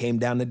she came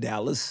down to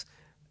Dallas,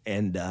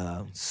 and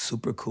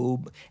super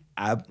cool.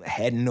 I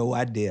had no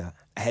idea.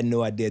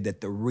 That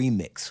the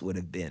remix would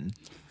have been.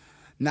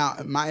 Now,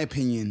 in my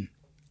opinion,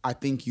 I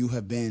think you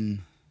have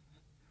been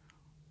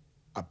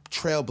a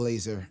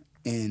trailblazer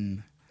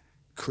in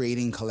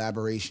creating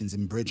collaborations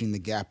and bridging the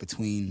gap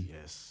between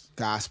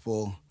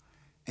gospel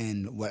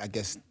and what I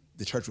guess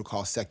the church would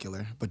call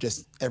secular, but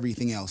just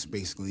everything else,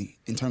 basically,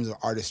 in terms of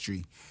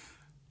artistry.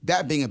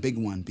 That being a big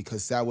one,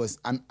 because that was,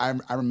 I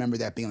remember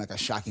that being like a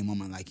shocking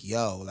moment, like,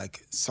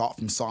 Salt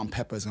from Salt and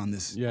Pepper's on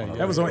this. Yeah.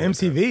 That was on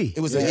MTV. It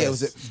was,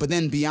 but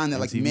then beyond that,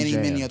 like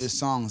MTV many other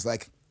songs,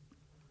 like,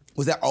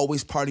 was that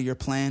always part of your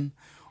plan?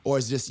 Or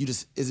is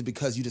it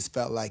because you just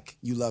felt like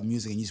you love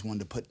music and you just wanted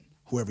to put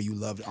whoever you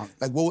loved?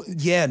 Like, what?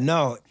 Yeah,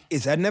 no,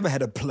 I never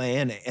had a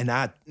plan, and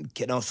I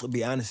can also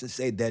be honest and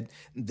say that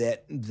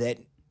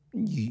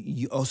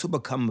you also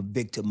become a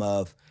victim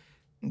of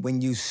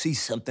when you see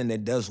something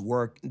that does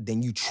work,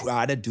 then you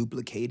try to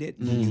duplicate it,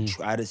 and you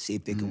try to see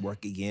if it can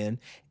work again,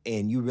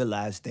 and you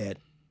realize that,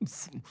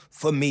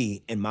 for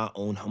me, in my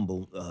own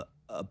humble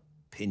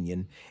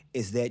opinion,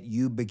 is that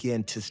you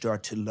begin to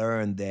start to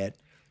learn that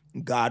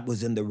God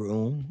was in the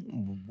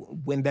room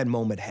when that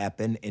moment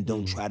happened, and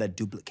don't try to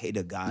duplicate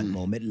a God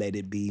moment. Let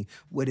it be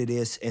what it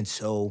is. And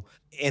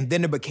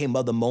then there became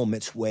other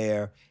moments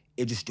where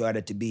it just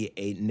started to be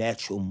a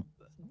natural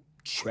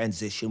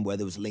transition,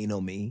 whether it was Lean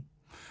On Me.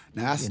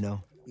 Now, that's,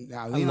 Now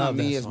Lean On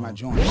Me is my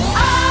joint.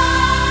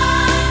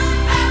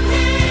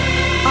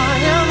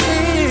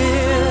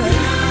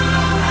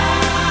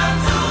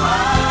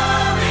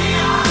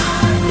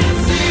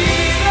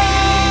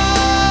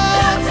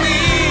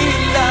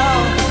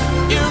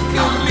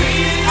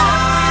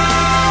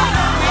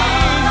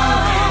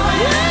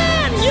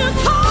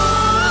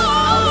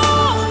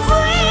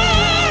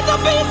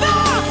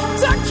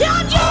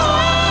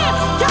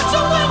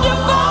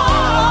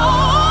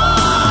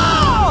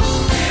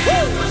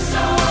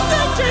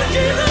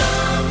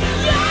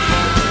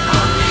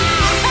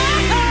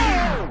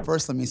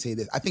 First, let me say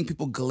this. I think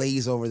people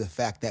glaze over the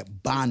fact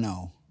that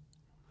Bono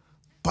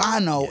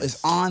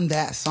is on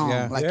that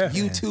song.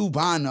 You too,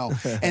 Bono.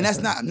 And that's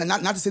not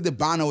to say that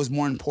Bono is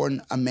more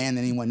important a man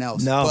than anyone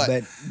else. No,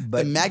 but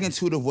the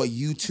magnitude of what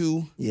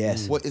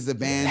U2, what is the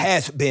band?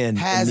 Has been.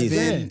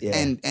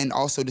 And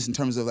also just in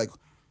terms of like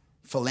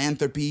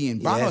philanthropy,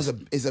 and Bono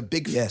is a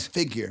big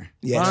figure.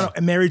 Yes. Bono,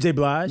 and Mary J.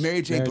 Blige.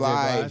 Mary J.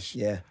 Blige.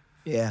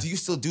 Yeah. Do you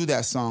still do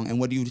that song? And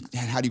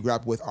how do you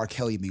grapple with R.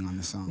 Kelly being on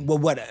the song?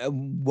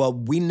 Well,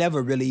 we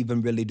never really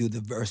do the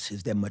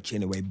verses that much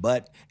anyway.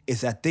 But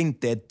I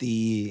think that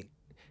the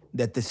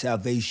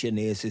salvation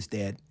is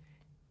that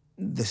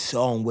the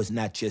song was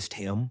not just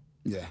him.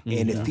 Yeah.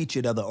 And it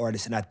featured other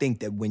artists. And I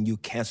think that when you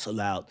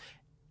cancel out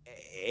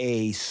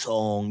a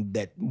song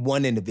that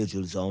one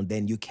individual is on,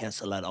 then you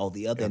cancel out all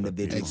the other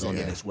individuals on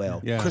it as well.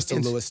 Yeah. Crystal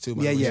Lewis too.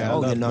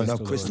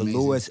 Crystal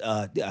Lewis,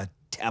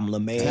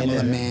 Tamla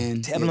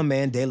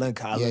Man, Dalen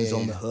Collins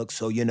on the hook.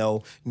 So,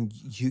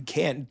 you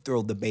can't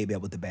throw the baby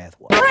out with the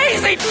bathwater.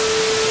 Crazy!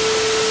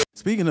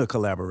 Speaking of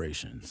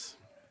collaborations,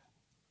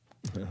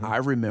 I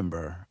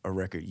remember a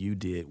record you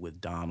did with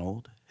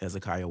Donald,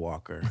 Hezekiah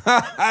Walker,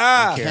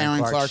 and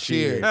Karen Clark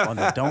Sheard on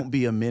the Don't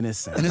Be a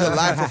Menace. And there's a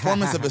live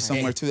performance of it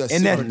somewhere too. That's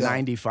in super that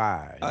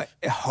 95. I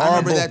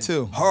remember that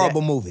too.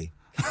 Horrible movie.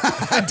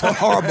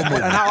 Horrible movie.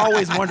 And I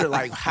always wondered,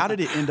 like, how did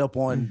it end up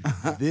on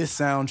this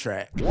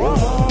soundtrack?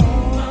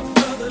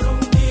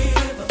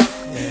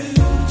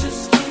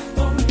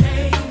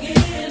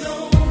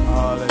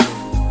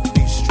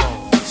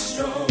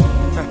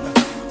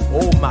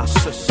 Oh, my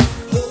sister.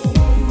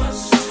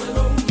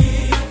 Don't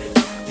give it.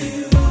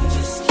 You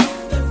just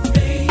keep the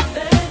faith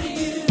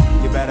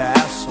that you better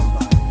ask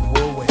somebody.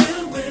 We'll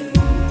win.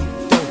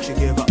 Don't you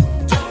give up.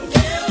 Don't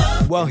give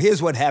up. Well,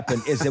 here's what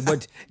happened is that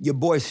what your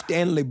boy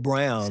Stanley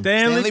Brown.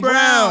 Stanley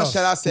Brown.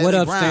 Shout out Stanley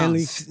Brown. What up,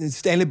 Stanley?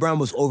 Stanley Brown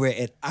was over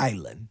at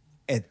Island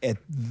at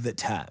the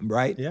time,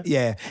 right?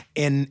 Yeah.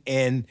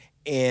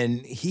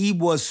 And he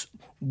was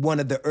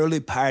one of the early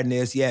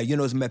pioneers. As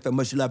a matter of fact,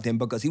 much loved him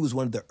because he was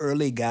one of the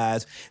early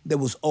guys that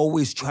was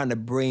always trying to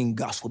bring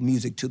gospel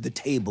music to the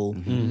table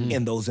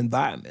in those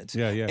environments.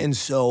 Yeah. And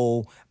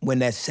so when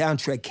that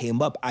soundtrack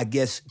came up, I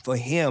guess for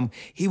him,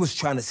 he was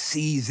trying to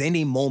seize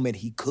any moment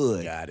he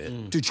could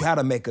to try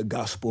to make a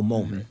gospel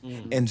moment.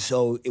 And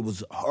so it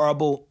was a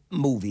horrible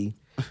movie,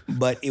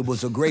 but it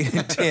was a great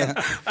intent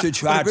to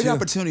try a great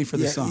opportunity for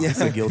the song.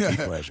 It's a guilty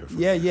pleasure.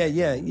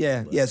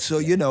 Yeah. So,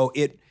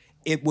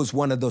 it was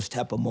one of those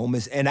type of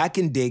moments, and I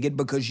can dig it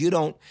because you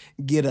don't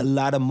get a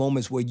lot of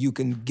moments where you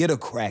can get a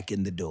crack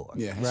in the door.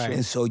 Yeah, right.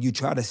 And so you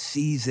try to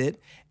seize it,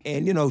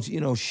 and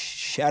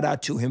shout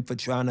out to him for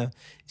trying to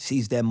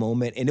seize that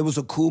moment, and it was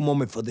a cool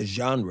moment for the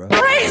genre.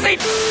 Crazy.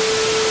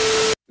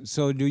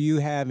 So, do you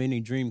have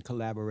any dream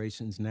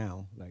collaborations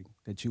now, like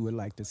that you would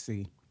like to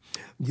see?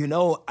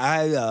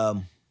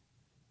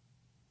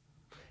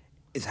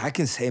 I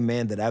can say,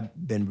 man, that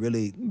I've been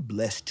really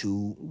blessed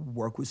to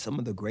work with some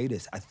of the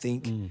greatest. I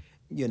think,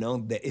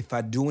 that if I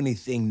do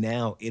anything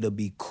now, it'll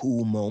be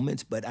cool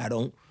moments, but I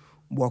don't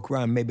walk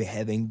around maybe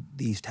having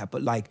these type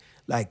of, like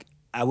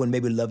I would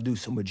maybe love to do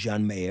some with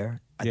John Mayer.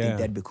 I think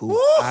that'd be cool.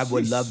 I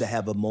would love to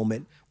have a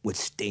moment with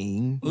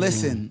Sting.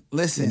 Listen.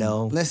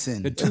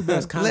 The two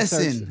best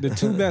concerts. The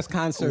two best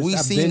concerts we've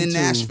I've seen been in to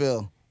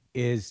Nashville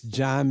is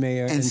John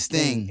Mayer and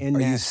Sting in Are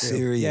Nashville. you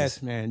serious?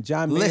 Yes, man.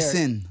 John Mayer.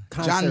 Listen,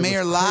 concert John Mayer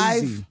was live.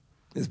 crazy.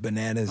 It's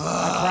bananas.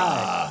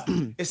 I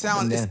cried. It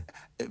sounds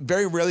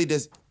very rarely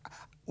does.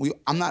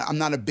 I'm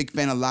not a big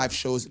fan of live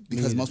shows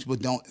because most people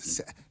don't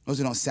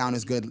sound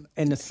as good.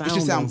 And the sound it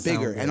should sound don't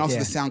bigger, sound and also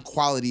good. the sound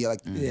quality.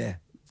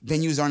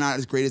 Venues are not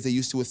as great as they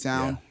used to with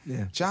sound.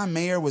 Yeah. John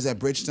Mayer was at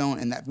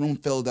Bridgestone, and that room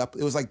filled up.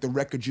 It was like the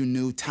record you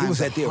knew times He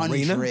was at the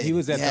 100. arena? He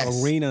was at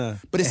the arena.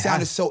 But it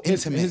sounded so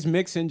intimate. His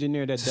mix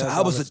engineer that does So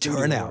how was all the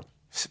turnout?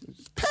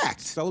 Packed.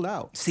 Sold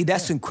out. See,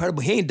 that's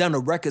incredible. He ain't done a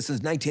record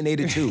since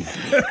 1982.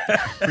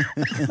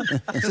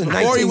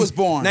 Before he was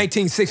born.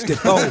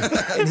 1964.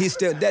 And he's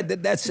still,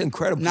 that's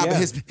incredible. Nah, but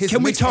his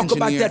Can we mix talk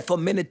about engineer- that for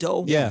a minute,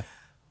 though? Yeah.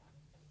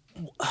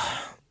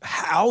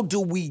 How do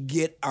we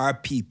get our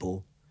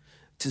people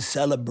to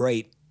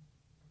celebrate,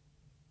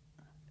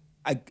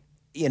 and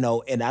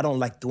I don't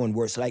like throwing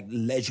words like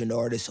legend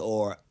artists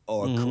or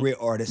career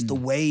artists, the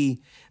way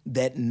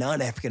that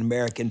non-African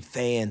American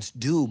fans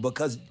do,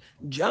 because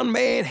John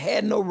Mayer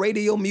had no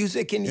radio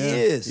music in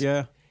years.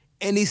 Yeah.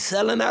 And he's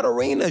selling out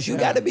arenas. You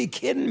got to be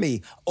kidding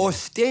me. Or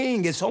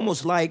Sting, it's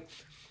almost like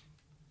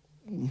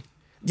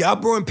y'all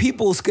Brewing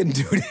Peoples can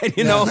do that,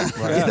 you know.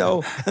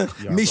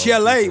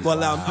 Michelle A.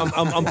 Well,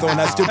 I'm throwing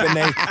that stupid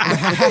name.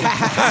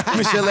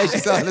 Michelle A.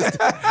 She's on this.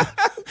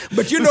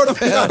 But you know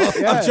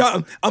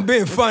what I'm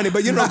being funny,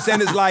 but you know what I'm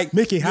saying? It's like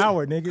Mickey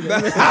Howard, nigga.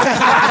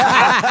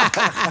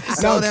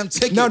 Sell them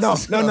tickets.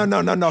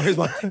 No. Here's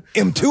one.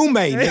 M2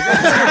 made, nigga.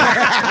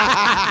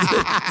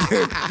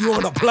 You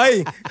want to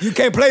play? You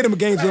can't play them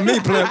games with me,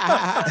 play.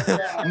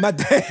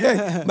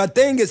 My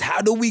thing is,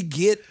 how do we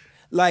get,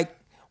 like,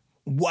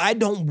 why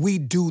don't we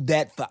do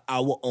that for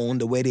our own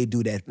the way they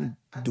do that,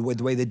 the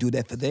way they do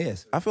that for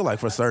theirs? I feel like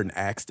for certain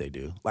acts they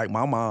do. Like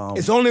my mom.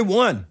 It's only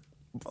one.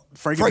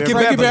 Frankie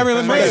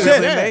Beverly. That's That's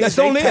it. That's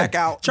They only pack it.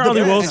 out.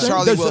 Charlie Wilson.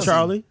 Charlie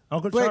Wilson.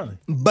 Uncle Charlie.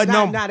 But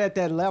Not at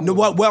that level. No,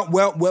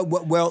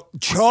 well,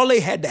 Charlie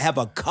had to have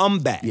a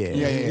comeback.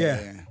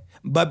 Yeah.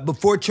 But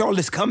before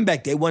Charlie's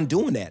comeback, they weren't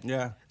doing that.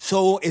 Yeah.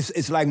 So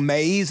it's like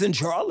Maze and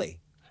Charlie.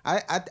 I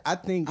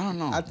think I don't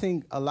know. I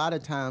think a lot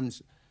of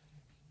times,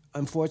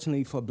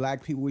 unfortunately for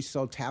black people, we're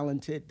so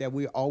talented that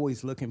we're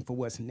always looking for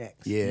what's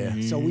next. Yeah.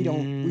 So we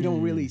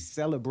don't really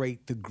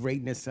celebrate the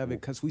greatness of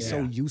it because we're so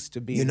used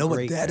to being You know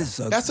great. what?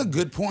 That's a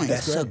good point.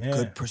 That's a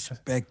good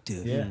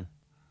perspective. Yeah.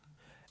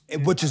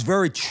 Which is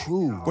very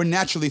true. We're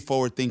naturally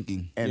forward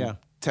thinking. And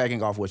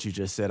tagging off what you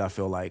just said, I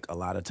feel like a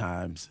lot of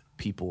times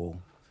people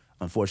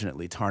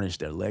unfortunately tarnish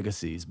their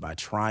legacies by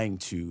trying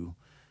to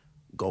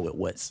go with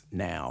what's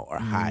now or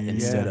hot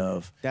instead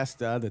of That's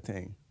the other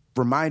thing.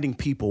 reminding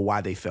people why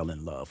they fell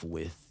in love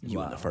with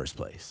you in the first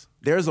place.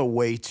 There's a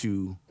way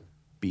to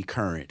be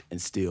current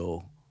and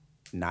still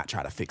not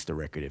try to fix the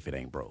record if it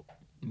ain't broke.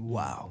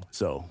 Wow.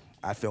 So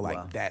I feel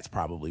like that's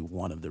probably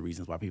one of the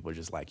reasons why people are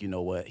just like, you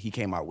know what? He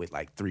came out with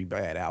like 3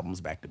 bad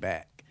albums back to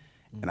back.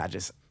 And I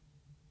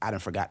done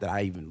forgot that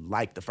I even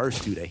liked the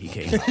first 2 that he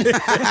came out with. You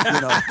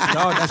know?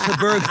 No, that's a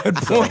very good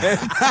point.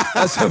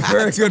 That's a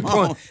very good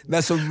point.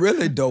 That's a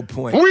really dope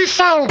point. We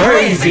sound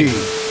crazy.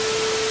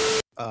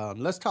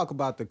 Let's talk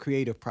about the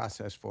creative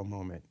process for a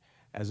moment.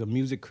 As a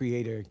music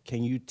creator,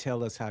 can you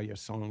tell us how your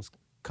songs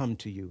come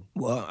to you?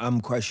 Well,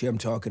 I'm quite sure I'm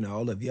talking to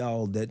all of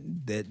y'all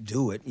that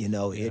do it. You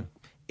know,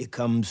 it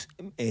comes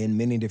in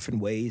many different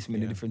ways,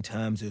 many different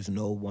times. There's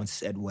no one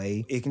set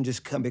way. It can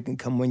just come. It can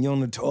come when you're on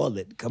the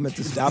toilet. Come at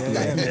the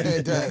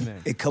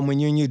stoplight. It come when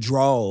you're in your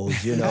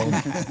drawers. You know,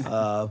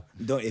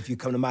 if you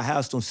come to my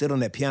house, don't sit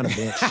on that piano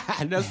bench.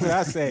 That's what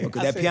I say.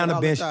 Because I that say piano it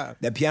all the bench, time.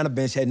 that piano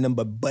bench had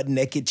number butt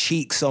naked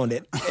cheeks on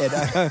it,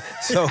 and,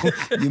 so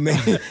you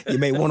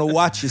may want to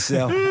watch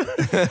yourself.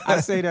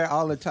 I say that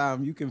all the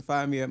time. You can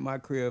find me at my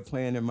crib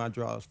playing in my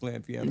drawers,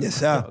 playing piano.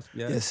 Yes, in my sir. drawers.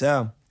 Yeah. Yes,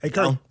 sir. Hey,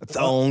 Kirk. A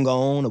thong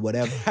on or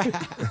whatever.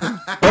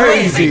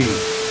 Crazy.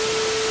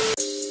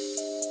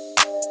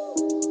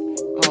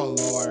 Oh,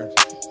 Lord.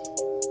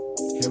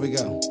 Here we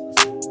go.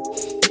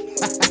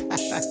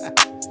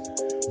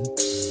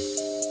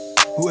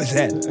 Who is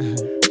that?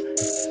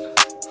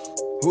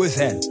 Who is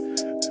that?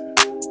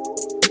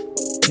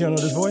 You don't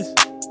know this voice?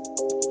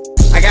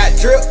 I got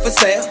drip for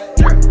sale.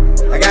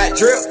 I got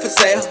drip for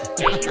sale.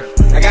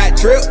 I got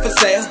drip for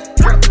sale.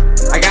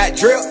 I got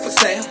drip for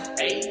sale.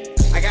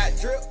 I got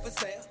drip for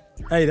sale.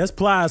 Hey, that's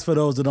Plies for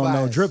those that don't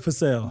know. Plies. Drip for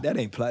sale. That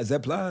ain't Plies. Is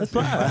that Plies?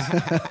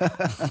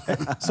 That's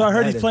Plies. So I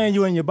heard he's playing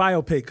you in your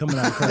biopic coming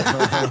out.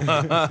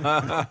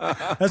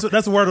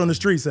 That's the word on the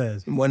street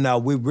says. Well, now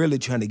we're really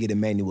trying to get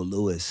Emmanuel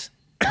Lewis.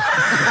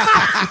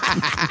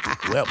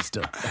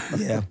 Webster.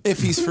 Yeah,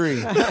 If he's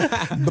free.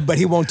 but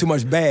he want too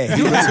much bag.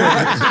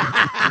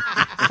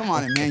 Come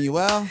on,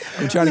 Emmanuel.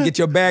 I'm trying to get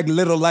your bag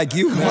little like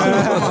you,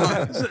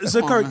 man.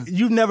 So Kirk,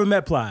 you've never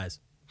met Plies.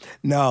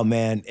 No,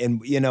 man.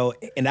 And, you know,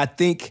 and I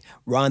think,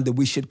 Ron, that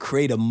we should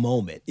create a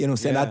moment. You know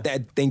what I'm saying? Yeah. I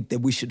think that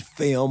we should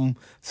film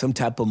some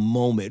type of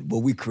moment where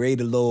we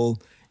create a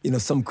little, you know,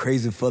 something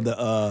crazy for the...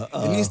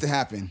 It needs to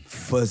happen.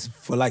 For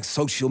like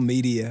social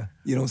media.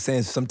 You know what I'm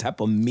saying? Some type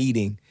of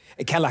meeting.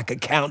 It kind of like a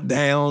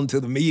countdown to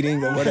the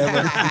meeting or whatever.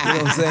 You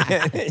know what I'm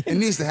saying? It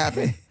needs to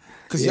happen.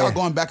 Because y'all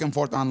going back and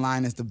forth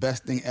online is the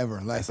best thing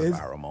ever. Like, That's a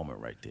viral moment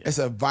right there. it's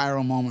a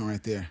viral moment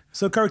right there.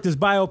 So Kirk, this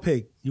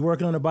biopic, you're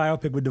working on a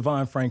biopic with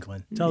Devon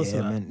Franklin. Tell us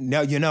about it. Man.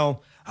 Now, you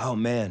know, oh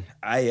man,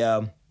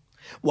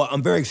 well,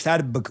 I'm very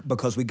excited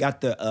because we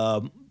got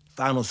the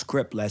final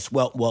script I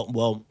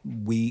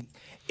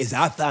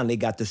finally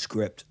got the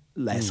script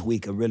last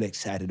week. I'm really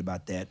excited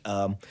about that.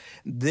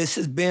 This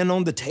has been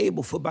on the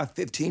table for about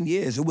 15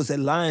 years. It was at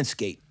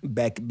Lionsgate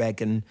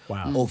back in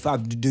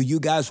 '05. Do you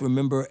guys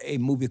remember a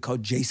movie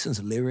called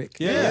Jason's Lyric?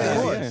 Yeah,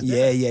 of course.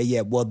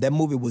 Yeah. Well, that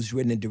movie was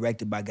written and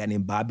directed by a guy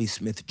named Bobby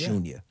Smith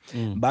Jr.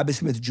 Bobby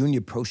Smith Jr.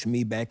 approached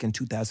me back in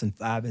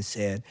 2005 and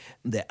said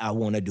that I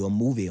want to do a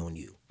movie on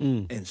you.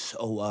 And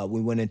so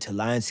we went into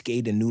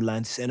Lionsgate and New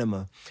Line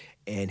Cinema,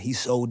 and he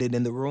sold it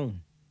in the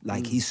room.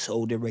 Like he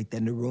sold it right there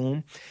in the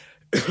room.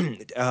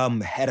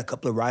 Had a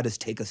couple of writers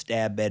take a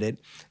stab at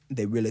it.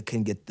 They really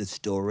couldn't get the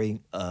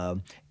story.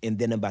 And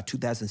then about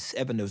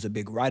 2007, there was a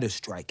big writer's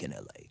strike in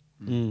LA.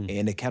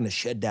 And it kind of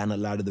shut down a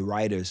lot of the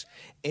writers.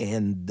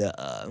 And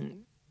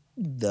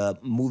the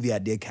movie I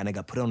did kind of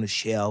got put on the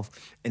shelf.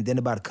 And then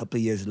about a couple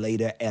of years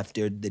later,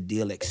 after the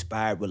deal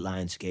expired with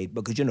Lionsgate,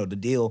 because, you know,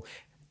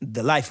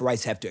 the life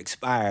rights have to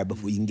expire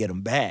before you can get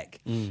them back.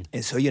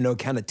 And so, you know, it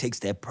kind of takes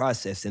that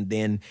process. And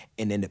then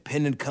an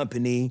independent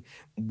company,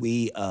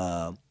 we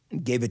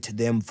gave it to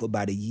them for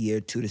about a year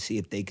or two to see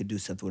if they could do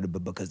something with it,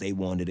 but because they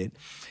wanted it.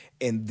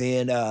 And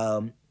then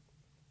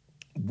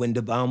when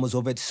Devon was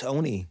over at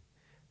Sony,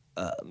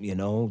 you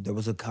know, there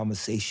was a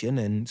conversation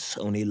and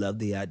Sony loved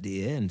the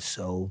idea. And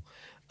so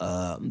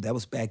that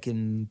was back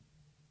in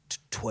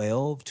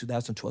 2012,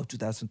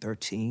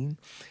 2013.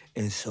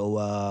 And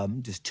so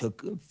just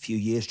took a few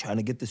years trying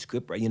to get the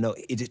script right. You know,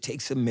 it just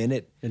takes a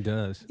minute. It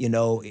does. You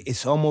know,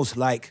 it's almost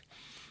like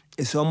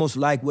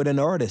with an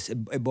artist.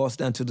 It boils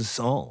down to the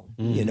song,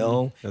 you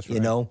know? That's right.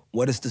 You know,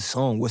 what is the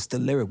song? What's the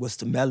lyric? What's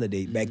the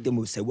melody? Back then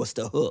we would say, what's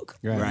the hook,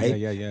 right?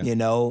 Yeah. You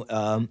know,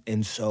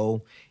 and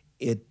so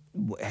it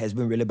has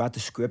been really about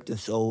the script. And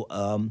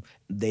so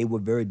they were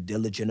very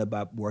diligent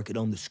about working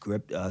on the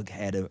script.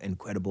 Had an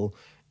incredible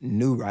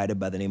new writer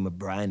by the name of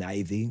Brian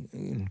Ivey,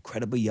 an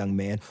incredible young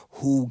man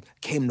who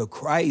came to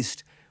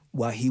Christ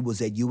while he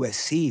was at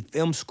USC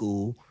Film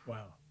School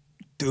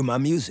through my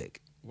music.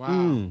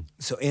 Wow.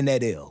 So in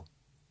that ill.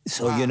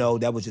 So, you know,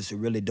 that was just a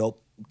really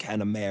dope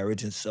kind of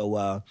marriage. And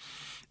so,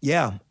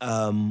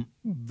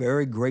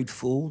 very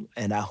grateful.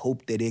 And I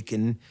hope that it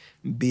can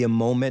be a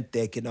moment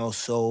that can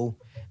also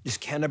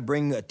just kind of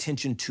bring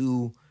attention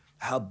to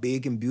how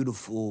big and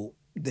beautiful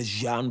the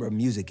genre of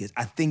music is.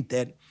 I think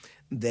that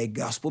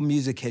gospel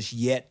music has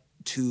yet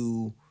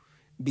to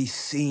be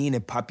seen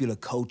in popular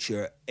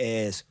culture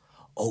as,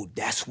 oh,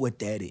 that's what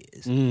that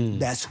is.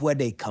 That's where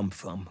they come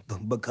from.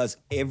 Because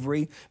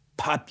every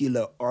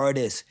popular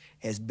artist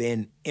has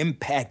been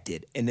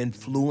impacted and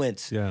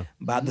influenced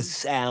by the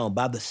sound,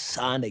 by the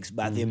sonics,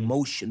 by the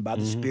emotion, by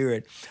the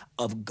spirit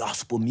of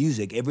gospel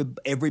music.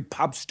 Every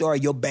pop star,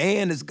 your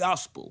band is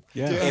gospel.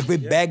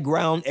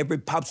 Every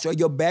pop star,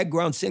 your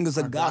background singers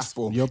are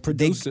gospel. Your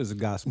producers are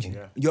gospel.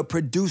 Your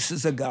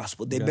producers are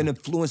gospel. They've been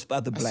influenced by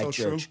the Black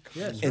church.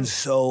 And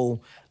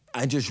so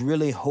I just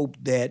really hope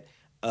that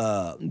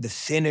the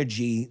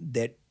synergy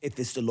that, if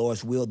it's the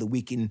Lord's will, that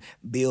we can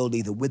build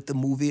either with the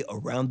movie,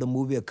 around the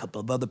movie, a couple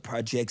of other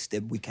projects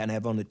that we kind of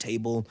have on the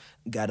table,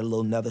 got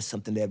another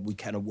something that we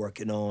kind of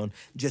working on,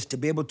 just to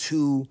be able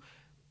to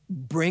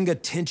bring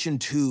attention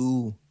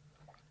to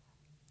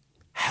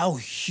how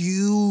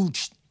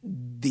huge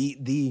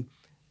the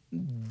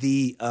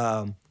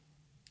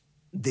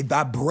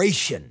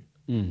vibration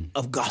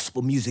of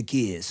gospel music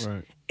is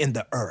in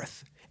the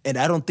earth. And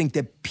I don't think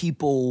that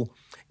people,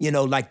 you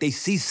know, like they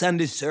see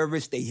Sunday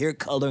service, they hear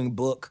coloring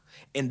book,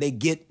 and they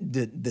get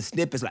the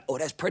snippets like, oh,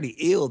 that's pretty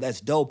ill, that's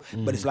dope.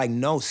 But it's like,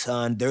 no,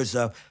 son, there's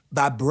a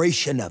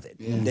vibration of it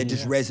that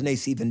just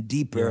resonates even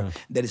deeper.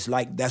 That it's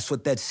like, that's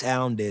what that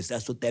sound is,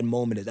 that's what that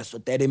moment is, that's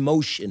what that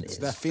emotion is.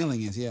 That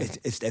feeling is,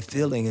 It's that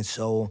feeling. And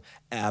so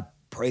I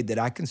pray that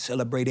I can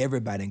celebrate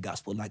everybody in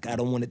gospel. Like, I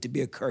don't want it to be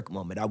a Kirk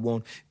moment. I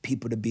want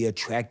people to be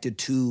attracted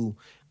to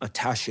a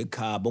Tasha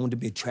Cobb. I want them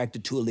to be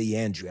attracted to a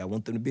Leandria. I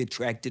want them to be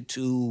attracted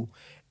to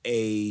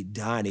a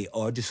Donnie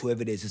or just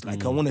whoever it is. It's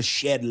like, I want to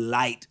shed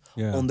light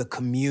on the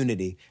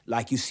community.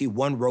 Like you see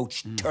one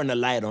roach, turn the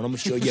light on. I'm gonna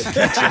show you a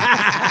kitchen.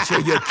 Show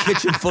you a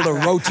kitchen full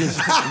of roaches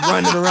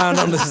running around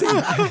on the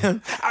scene.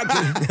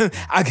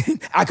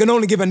 I can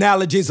only give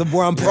analogies of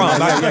where I'm from.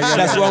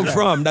 That's where I'm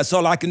from. That's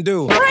all I can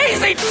do.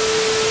 Crazy!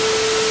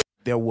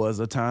 There was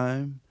a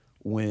time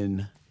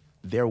when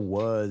there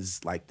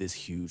was like this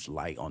huge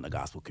light on the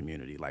gospel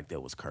community. Like there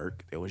was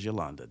Kirk, there was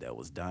Yolanda, there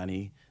was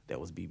Donnie, there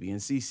was BB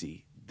and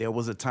CeCe. There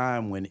was a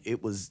time when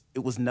it was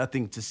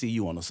nothing to see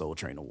you on the Soul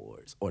Train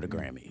Awards or the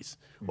Grammys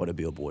or the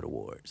Billboard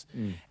Awards.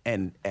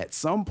 And at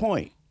some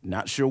point,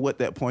 not sure what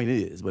that point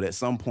is, but at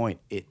some point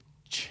it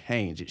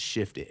changed, it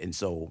shifted. And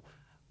so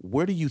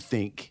where do you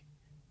think,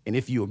 and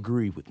if you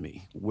agree with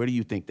me, where do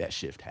you think that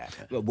shift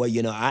happened? Well,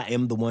 you know, I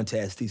am the one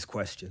to ask these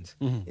questions.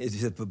 It's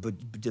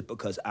just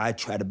because I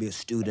try to be a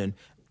student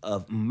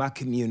of my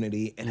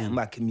community and how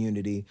my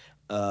community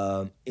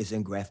is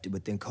engrafted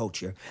within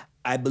culture.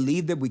 I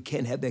believe that we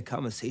can't have that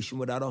conversation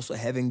without also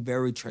having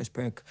very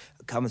transparent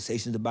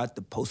conversations about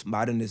the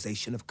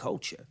postmodernization of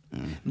culture.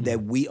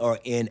 That we are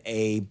in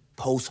a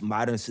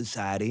postmodern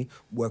society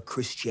where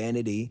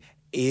Christianity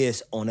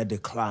is on a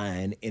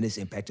decline in its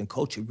impact in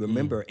culture.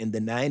 Remember, in the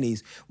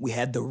 90s, we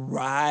had the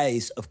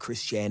rise of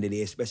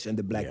Christianity, especially in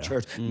the black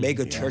church.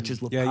 Mega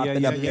churches were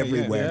popping up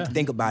everywhere. Yeah.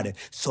 Think about it.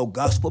 So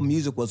gospel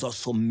music was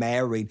also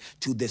married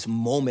to this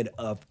moment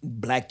of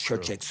black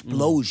church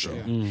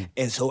explosion.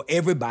 And so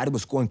everybody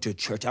was going to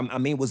church. I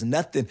mean, it was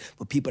nothing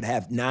for people to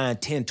have 9,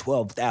 10,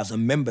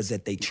 12,000 members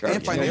at their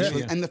church.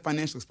 And the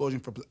financial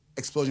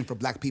explosion for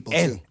black people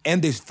too.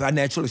 And this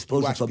financial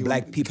explosion for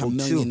black people too.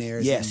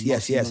 Millionaires.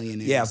 Yes.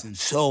 Yeah.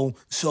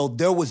 So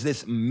there was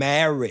this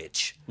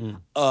marriage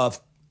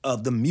of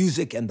the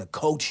music and the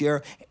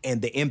culture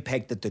and the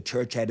impact that the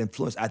church had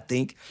influenced. I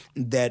think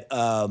that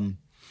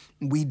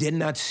we did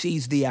not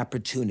seize the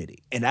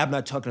opportunity. And I'm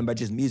not talking about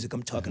just music,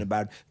 I'm talking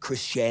about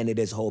Christianity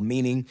as a whole,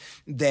 meaning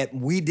that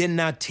we did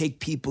not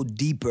take people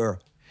deeper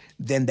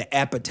than the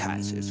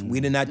appetizers.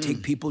 We did not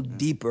take people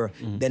deeper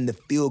than the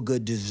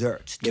feel-good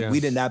desserts. That we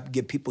did not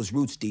get people's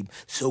roots deep.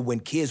 So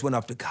when kids went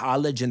off to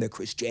college and their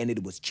Christianity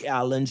was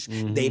challenged,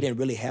 they didn't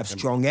really have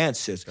strong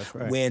answers.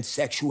 When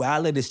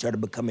sexuality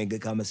started becoming a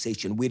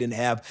conversation, we didn't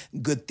have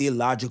good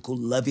theological,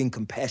 loving,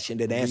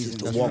 compassionate answers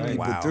to walk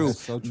people through.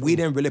 We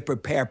didn't really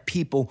prepare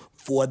people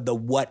for the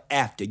what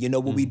after. You know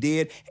what we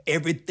did?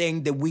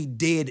 Everything that we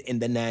did in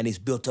the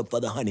 90s built up for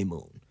the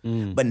honeymoon.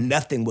 But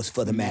nothing was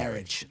for the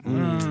marriage.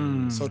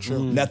 So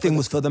true. Nothing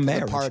was for the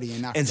marriage. The party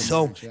and not and for the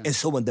so marriage, and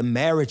so when the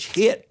marriage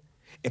hit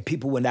and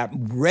people were not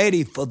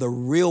ready for the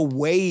real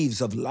waves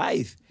of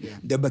life,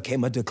 there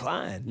became a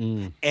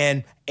decline.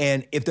 And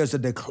if there's a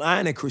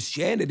decline in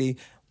Christianity,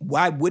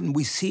 why wouldn't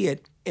we see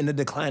it in the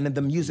decline in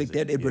the music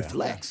that it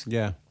reflects?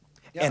 And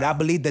I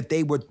believe that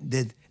they were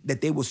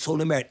that they were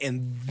solely married.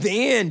 And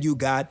then you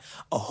got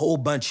a whole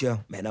bunch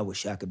of, man, I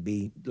wish I could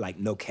be like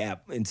no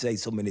cap and say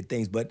so many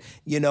things, but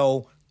you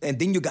know, and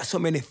then you got so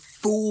many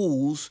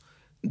fools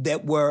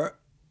that were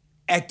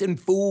acting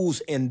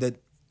fools in the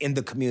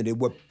community,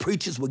 where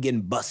preachers were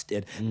getting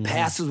busted,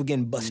 pastors were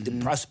getting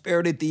busted,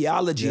 prosperity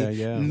theology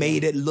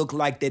made it look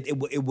like that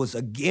it was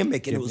a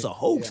gimmick and it was a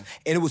hoax,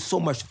 and it was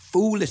so much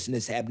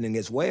foolishness happening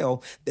as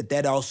well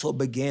that also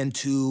began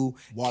to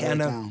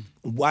kind of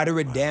water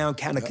it down,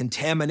 kind of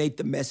contaminate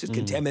the message,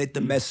 contaminate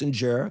the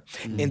messenger.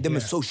 And then when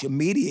social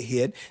media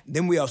hit,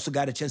 then we also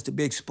got a chance to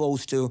be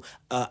exposed to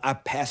our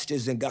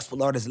pastors and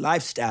gospel artists'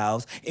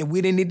 lifestyles, and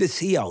we didn't need to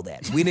see all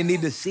that. We didn't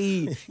need to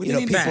see, We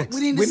didn't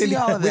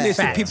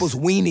see people's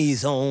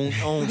weenies on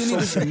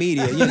social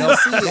media. You know,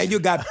 now you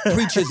got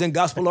preachers and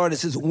gospel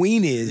artists'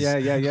 weenies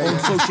on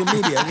social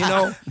media.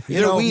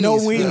 You know, no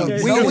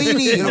weenies.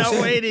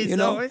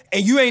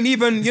 And you ain't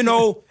even, you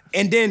know.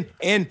 And then,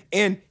 and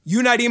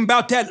you're not even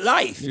about that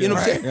life. You know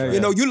what I'm saying? You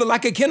know, you look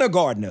like a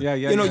kindergartner.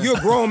 You're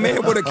a grown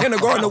man with a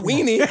kindergartner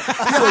weenie.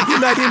 So you're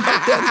not even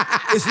about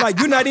that. It's like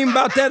you're not even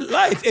about that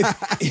life.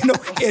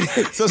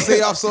 So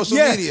stay off social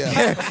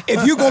media.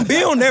 If you're gonna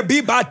be on there, be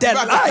about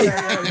that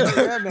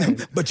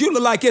life. But you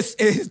look like it's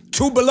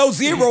 2 below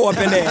 0 up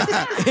in there.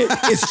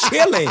 It's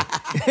chilly.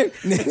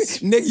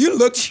 Nigga, you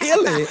look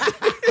chilly.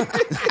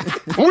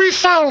 We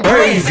sound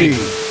crazy.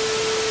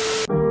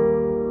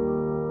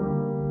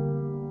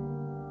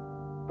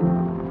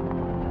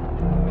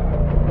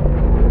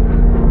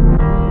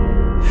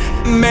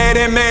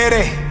 Mayday,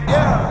 mayday.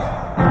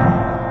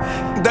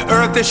 The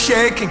earth is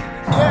shaking.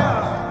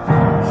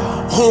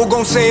 Who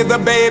gon' save the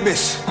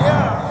babies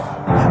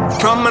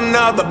from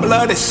another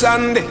bloody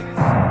Sunday?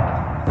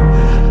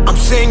 I'm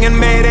singing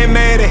mayday,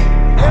 mayday.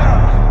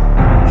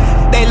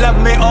 They love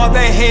me or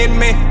they hate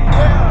me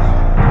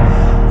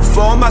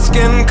for my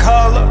skin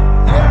color,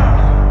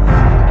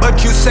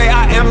 but you say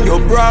I am your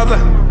brother.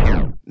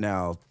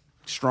 Now,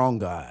 Strong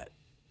God,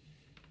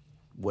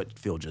 what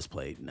Phil just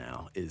played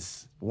now,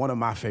 is one of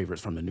my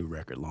favorites from the new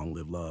record, Long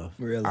Live Love.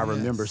 Really? I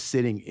remember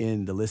sitting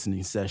in the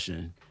listening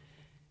session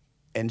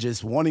and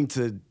just wanting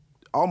to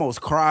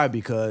almost cry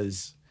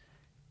because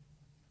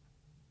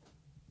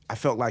I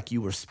felt like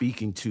you were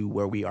speaking to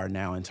where we are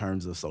now in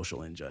terms of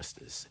social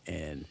injustice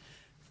and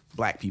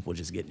black people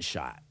just getting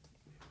shot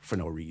for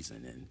no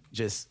reason. And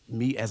just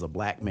me as a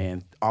black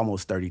man,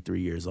 almost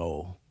 33 years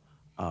old,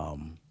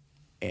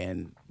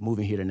 and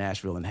moving here to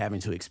Nashville and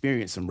having to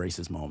experience some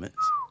racist moments.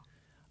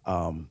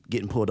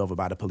 Getting pulled over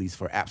by the police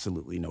for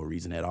absolutely no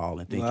reason at all,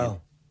 and thinking,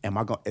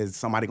 is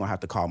somebody gonna have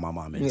to call my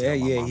mom and tell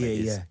my mom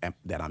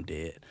that I'm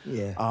dead?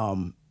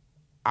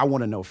 I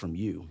want to know from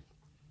you,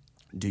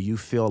 do you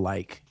feel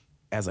like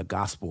as a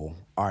gospel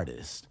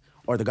artist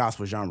or the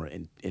gospel genre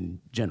in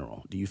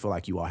general, do you feel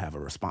like you all have a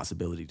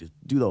responsibility to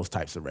do those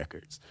types of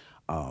records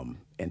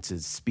and to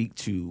speak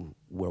to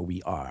where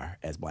we are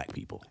as black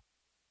people?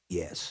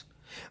 Yes.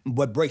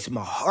 What breaks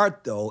my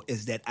heart, though,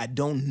 is that I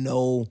don't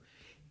know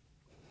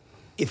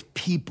if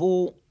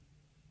people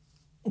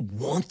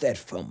want that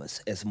from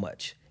us as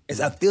much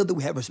as I feel that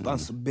we have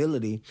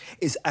responsibility.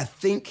 Is I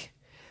think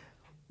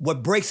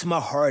what breaks my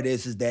heart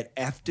is that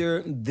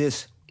after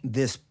this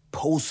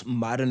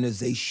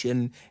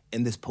postmodernization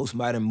and this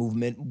postmodern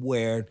movement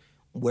where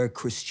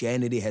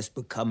Christianity has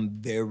become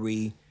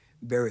very,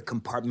 very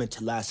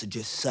compartmentalized to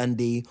just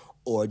Sunday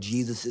or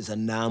Jesus is a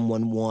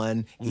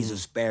 911, he's a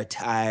spare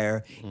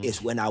tire,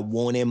 it's when I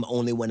want him,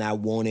 only when I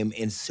want him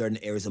in certain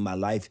areas of my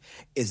life,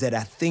 is that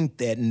I think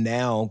that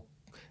now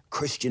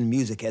Christian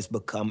music has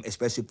become,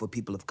 especially for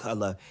people of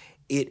color,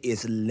 it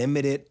is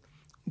limited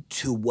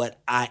to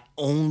what I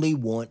only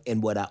want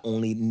and what I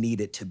only need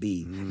it to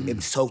be.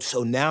 And so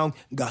now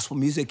gospel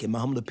music, in my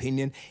humble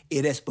opinion,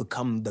 it has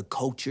become the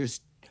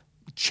culture's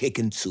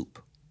chicken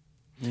soup.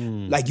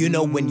 Like, you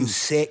know, when you're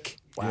sick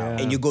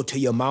and you go to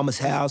your mama's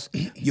house,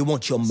 you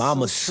want your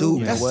mama's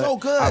soup. That's so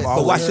good.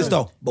 But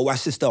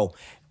watch this though.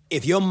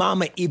 If your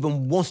mama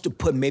even wants to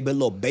put maybe a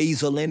little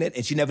basil in it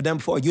and she never done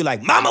before, you're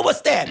like, Mama,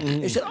 what's that?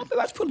 And she's like, oh, baby,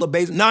 I just put a little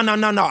basil. No, I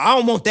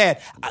don't want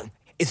that.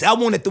 I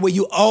want it the way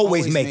you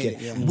always make it.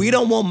 Yeah. We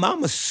don't want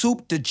mama's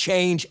soup to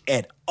change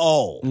at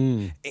all.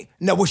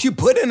 Now, what she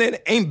put in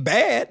it ain't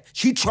bad.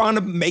 She trying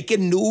to make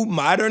it new,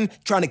 modern,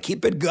 trying to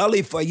keep it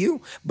gully for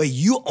you, but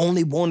you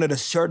only want it a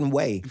certain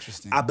way.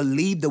 Interesting. I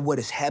believe that what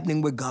is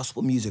happening with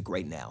gospel music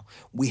right now,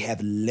 we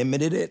have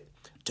limited it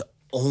to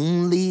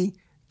only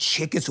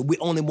chicken, so we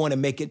only want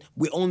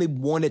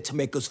it to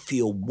make us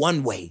feel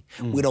one way.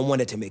 We don't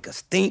want it to make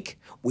us think.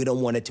 We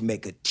don't want it to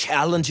make it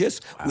challenge us.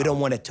 We don't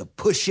want it to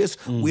push us.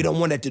 We don't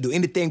want it to do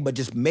anything but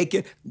just make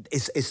it.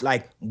 It's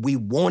like we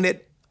want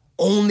it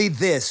only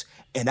this,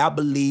 and I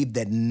believe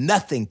that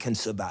nothing can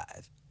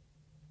survive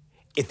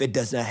if it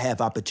does not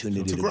have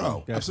opportunity to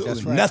grow. Absolutely.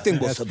 That's right. Nothing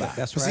will survive.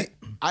 That's right.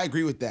 See, I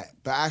agree with that,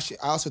 but actually,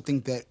 I also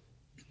think that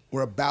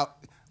we're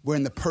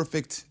in the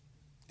perfect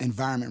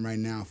environment right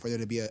now for there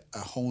to be a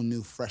whole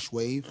new fresh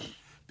wave,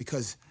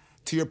 because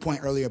to your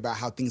point earlier about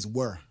how things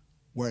were,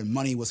 where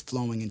money was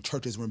flowing and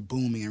churches were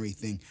booming and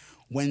everything,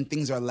 when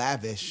things are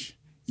lavish,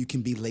 you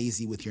can be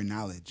lazy with your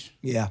knowledge.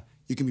 Yeah.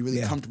 You can be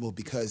really comfortable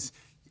because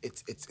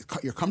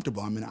you're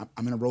comfortable. I mean,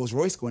 I'm in a Rolls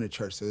Royce going to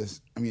church, so I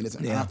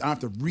don't have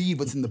to read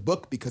what's in the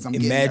book because I'm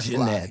Imagine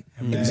getting that.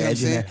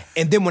 Imagine that.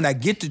 And then when I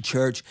get to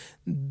church,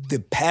 the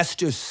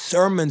pastor's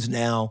sermons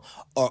now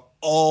are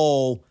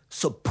all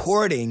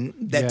supporting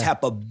that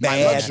type of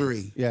bad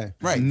luxury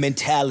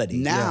mentality.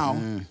 Now,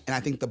 and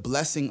I think the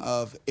blessing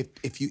of,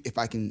 if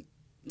I can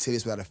say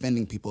this without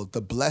offending people,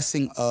 the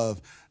blessing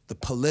of the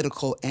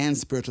political and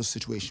spiritual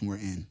situation we're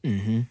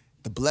in,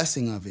 the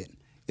blessing of it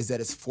is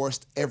that it's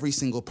forced every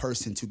single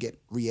person to get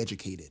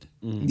re-educated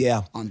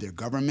on their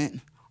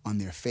government, on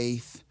their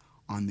faith,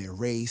 on their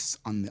race,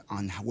 on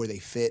where they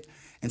fit.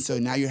 And so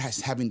now you're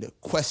having to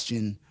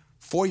question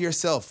for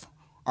yourself,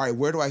 all right,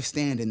 where do I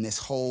stand in this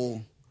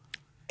whole...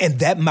 And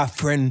that, my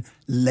friend,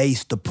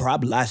 lies the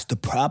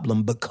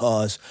problem,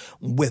 because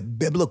with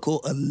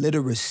biblical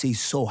illiteracy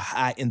so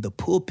high in the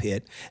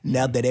pulpit,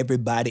 now that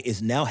everybody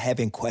is now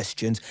having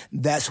questions,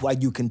 that's why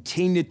you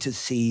continue to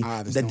see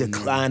the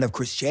decline of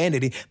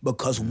Christianity,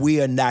 because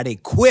we are not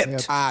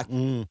equipped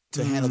to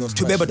handle those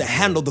to be able to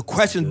handle the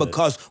questions,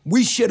 because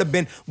we should have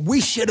been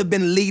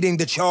leading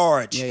the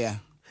charge. Yeah.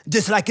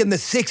 Just like in the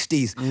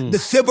 60s, the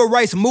civil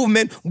rights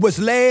movement was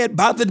led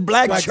by the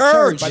black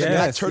church. By the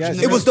black church.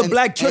 It was the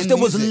black church that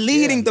was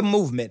leading the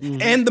movement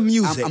and the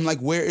music. I'm like,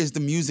 where is the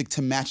music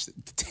to match the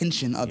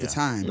tension of the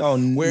time? Oh,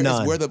 where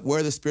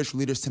are the spiritual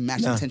leaders to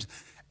match the tension?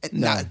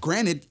 Now,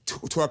 granted,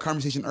 to our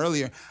conversation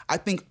earlier, I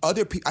think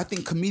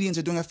comedians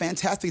are doing a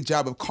fantastic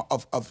job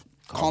of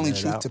calling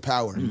truth to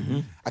power.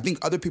 I think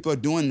other people are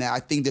doing that. I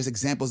think there's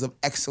examples of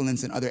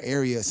excellence in other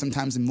areas,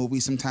 sometimes in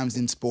movies, sometimes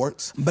in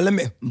sports. But I'm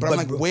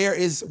like, where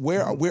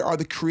are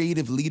the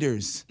creative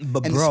leaders and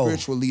the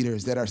spiritual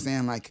leaders that are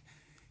saying, like,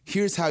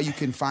 here's how you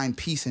can find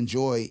peace and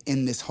joy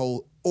in this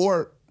whole,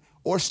 or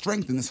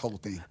strength in this whole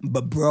thing.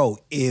 But bro,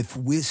 if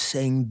we're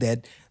saying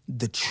that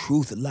the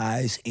truth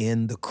lies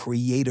in the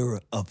creator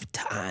of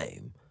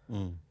time,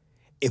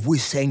 if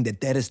we're saying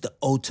that is the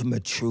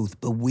ultimate truth,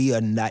 but we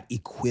are not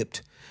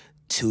equipped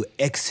to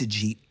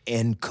exegete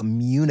and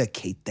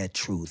communicate that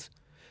truth,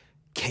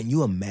 can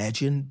you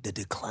imagine the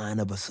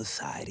decline of a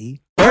society?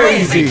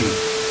 Crazy!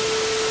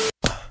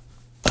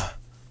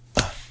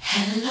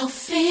 Hello,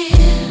 fear.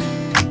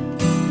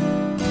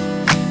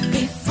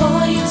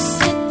 Before you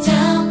sit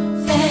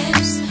down,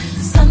 there's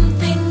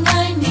something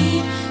I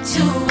need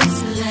to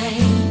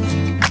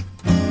explain.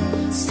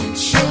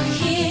 Since you're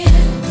here,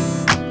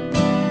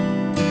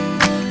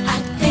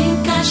 I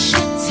think I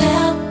should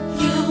tell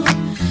you.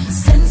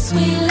 Since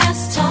we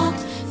last talked,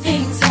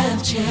 things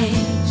have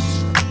changed.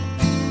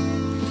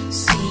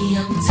 See,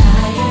 I'm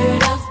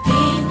tired of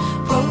being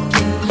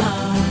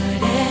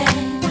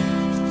broken-hearted.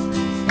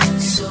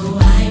 So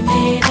I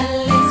made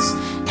a list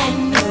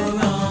and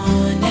you're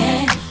on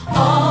it.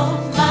 All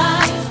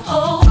my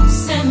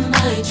hopes and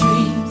my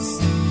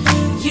dreams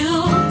you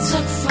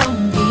took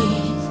from me.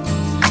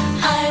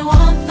 I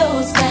want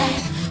those back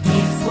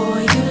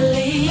before you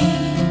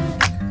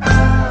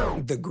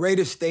leave. The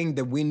greatest thing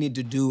that we need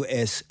to do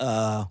as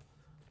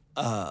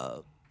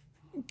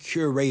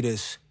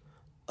curators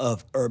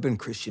of urban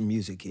Christian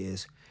music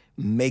is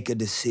make a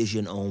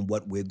decision on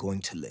what we're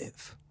going to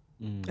live.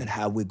 and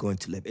how we're going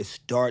to live. It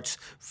starts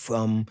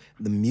from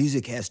the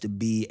music has to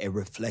be a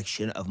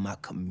reflection of my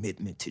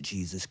commitment to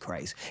Jesus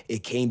Christ.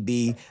 It can't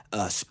be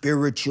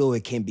spiritual.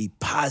 It can't be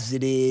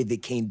positive.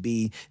 It can't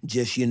be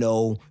just, we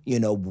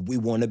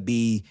want to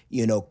be,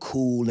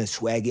 cool and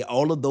swaggy.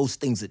 All of those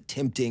things are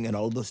tempting, and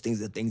all of those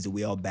things are things that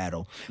we all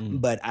battle.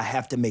 But I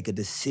have to make a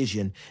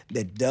decision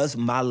that does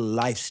my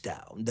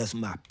lifestyle, does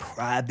my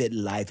private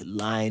life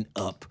line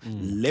up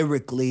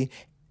lyrically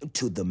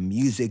to the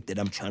music that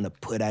I'm trying to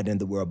put out in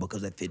the world,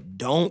 because if it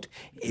don't,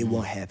 it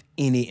won't have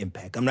any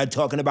impact. I'm not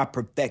talking about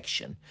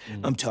perfection.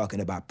 I'm talking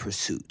about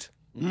pursuit.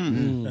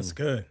 That's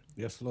good.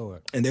 Yes,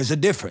 Lord. And there's a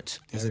difference.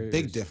 There's a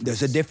big difference.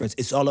 There's a difference.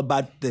 It's all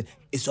about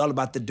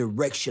the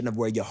direction of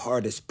where your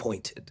heart is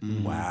pointed.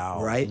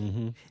 Wow. Right?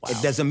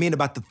 It doesn't mean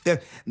about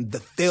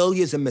the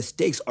failures and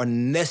mistakes are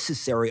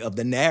necessary of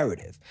the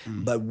narrative,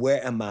 but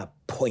where am I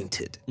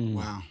pointed?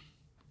 Wow.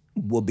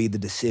 Will be the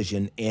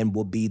decision and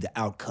will be the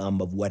outcome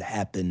of what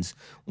happens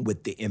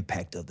with the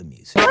impact of the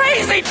music.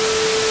 Crazy!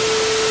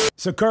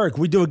 So, Kirk,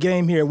 we do a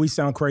game here We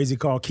Sound Crazy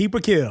called Keep or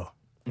Kill.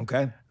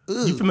 Okay.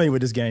 You familiar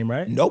with this game,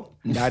 right? Nope,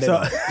 not at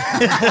all.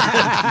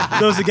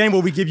 So it's a game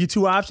where we give you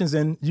two options,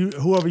 and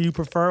whoever you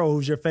prefer or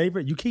who's your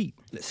favorite, you keep.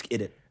 Let's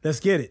get it. Let's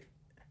get it.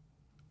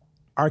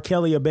 R.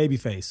 Kelly or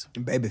Babyface?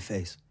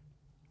 Babyface.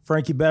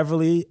 Frankie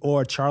Beverly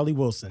or Charlie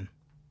Wilson?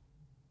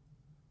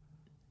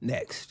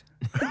 Next.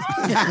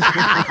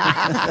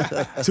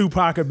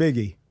 Tupac or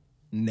Biggie?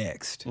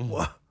 Next.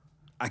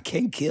 I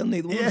can't kill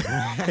neither one.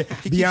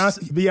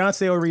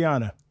 Beyonce or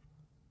Rihanna?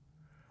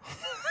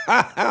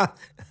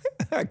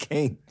 I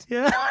can't.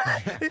 Yeah.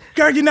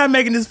 Kirk, you're not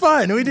making this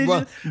fun.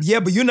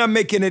 Yeah, but you're not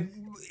making it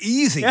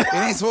easy. It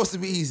ain't supposed to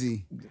be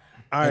easy.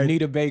 All right.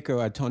 Anita Baker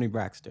or Tony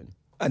Braxton?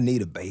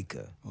 Anita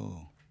Baker.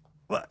 Oh.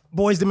 What?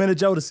 Boys the Men or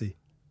Jodeci?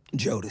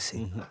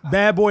 Jodeci.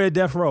 Bad Boy or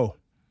Death Row?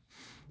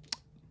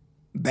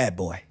 Bad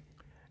Boy.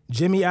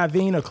 Jimmy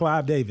Iovine or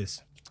Clive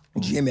Davis?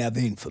 Jimmy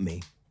Iovine for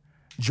me.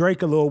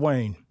 Drake or Lil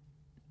Wayne?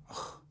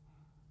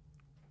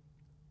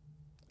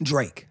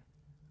 Drake.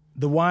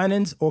 The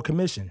Winans or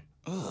Commission?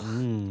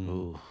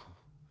 The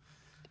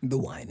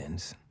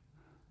Winans.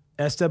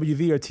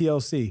 SWV or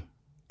TLC?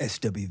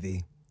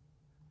 SWV.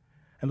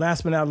 And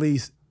last but not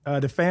least,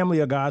 The Family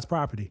or God's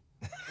Property?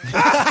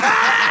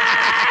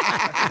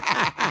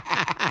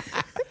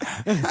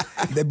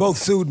 They both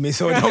sued me,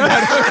 so it don't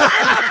matter.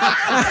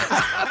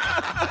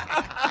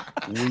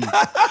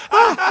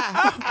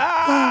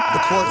 The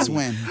courts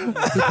win.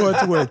 The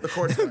courts win. The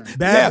courts win.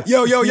 Yeah,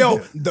 yo.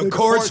 The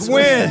courts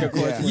win.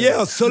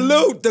 Yeah,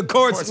 salute. The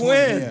courts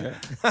win.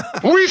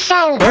 We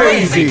sound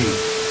crazy.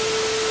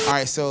 All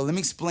right, so let me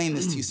explain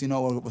this to you so you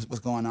know what's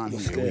going on here.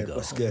 Here we go.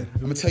 That's good.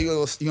 I'm gonna tell you a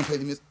little. You gonna play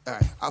the music? All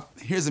right.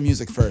 Here's the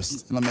music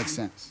first. It'll make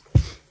sense.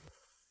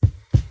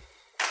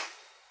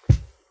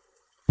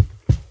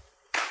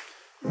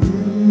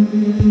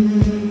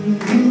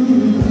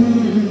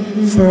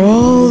 For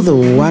all the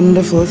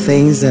wonderful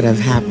things that have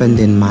happened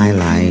in my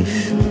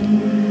life,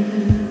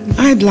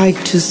 I'd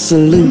like to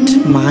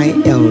salute my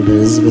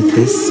elders with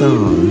this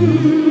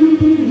song.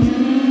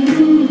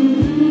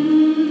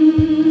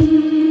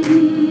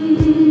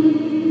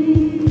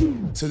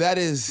 So that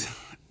is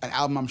an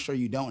album I'm sure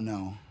you don't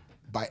know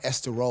by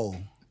Esther Roll.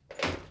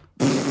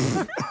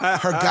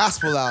 Her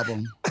gospel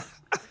album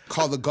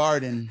called The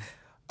Garden.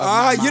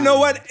 You know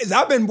what?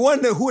 I've been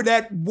wondering who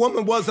that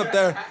woman was up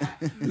there.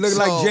 Looking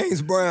like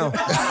James Brown.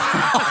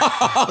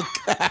 Oh,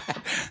 God.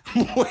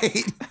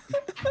 Wait.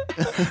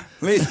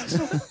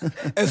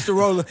 Esther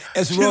Roll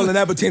and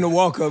Albertina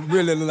Walker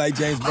really look like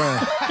James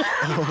Brown.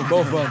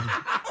 Both of them.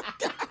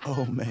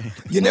 Oh, man.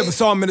 You never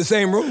saw them in the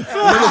same room? You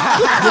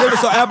never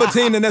saw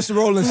Albertina and Esther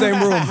Roll in the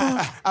same room?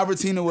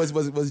 Albertina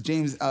was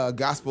James'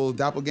 gospel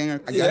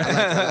doppelganger.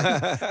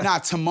 Now,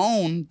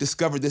 Timon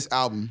discovered this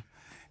album.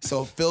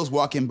 So Phil's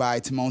walking by,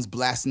 Timon's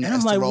blasting the And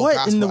I'm Esther like, Roll what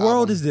gospel in the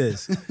world album. is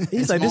this?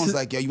 He's And like, Timon's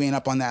like, yo, you ain't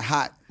up on that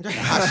hot shit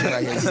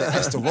right here. It's that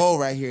Esther Roll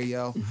right here,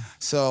 yo.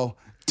 So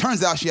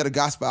turns out she had a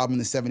gospel album in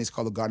the 70s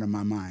called The Garden of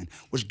My Mind,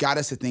 which got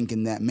us to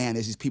thinking that, man,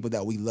 there's these people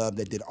that we love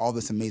that did all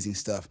this amazing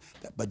stuff,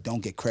 but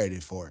don't get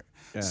credited for it.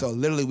 Yeah. So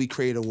literally we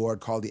created an award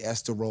called the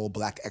Esther Roll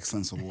Black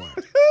Excellence Award.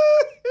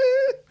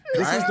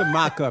 This is the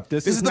mock-up.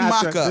 This is the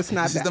mock-up. This is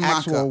not This is the the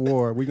actual mock-up.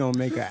 award. We're going to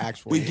make an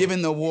actual We've award.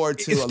 given the award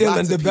to It's still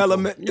in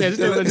development. Yeah, it's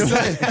still in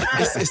development.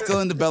 It's still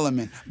in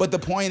development. But the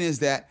point is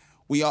that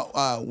we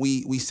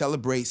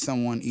celebrate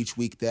someone each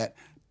week that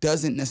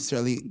doesn't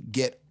necessarily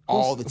get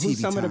all the TV Who's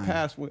some time. of the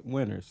past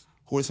winners?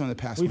 Who are some of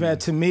the past We've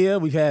winners? had Tamia,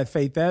 we've had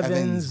Faith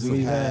Evans,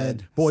 we've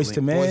had Boyz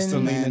II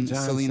Men,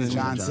 Selena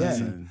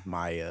Johnson,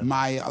 Maya,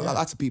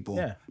 lots of people.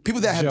 Yeah.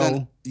 People that have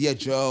Joe. done,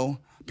 Joe.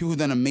 People who've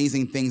done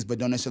amazing things but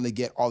don't necessarily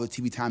get all the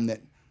TV time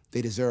that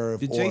they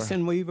deserve. Did or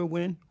Jason Weaver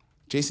win?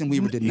 Jason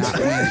Weaver did not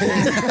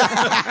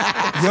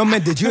win. Yo,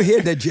 man, did you hear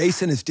that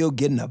Jason is still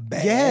getting a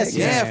bag? Yes,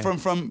 Yeah, man.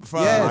 from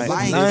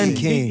Lion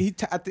King.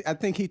 I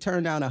think he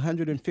turned down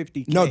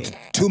 $150K. No,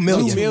 2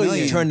 million. 2 million.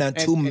 He turned down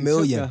 $2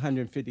 million. And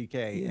took the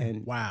 $150K.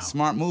 And Wow.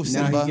 Smart move,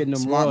 now Simba. he's getting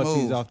them Smart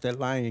royalties move. off that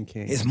Lion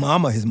King. His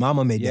mama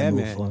made that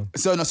move man. for him.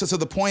 So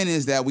the point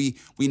is that we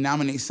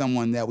nominate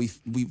someone that we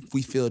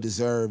feel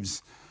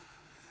deserves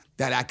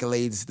that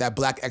accolades, that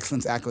Black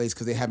excellence accolades,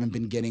 because they haven't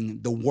been getting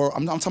the world.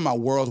 I'm talking about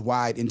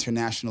worldwide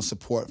international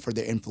support for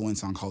their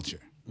influence on culture.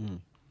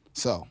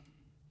 So,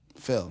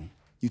 Phil,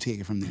 you take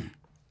it from there.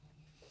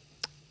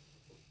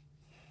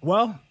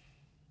 Well,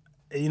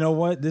 you know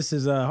what? This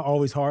is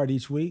always hard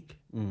each week.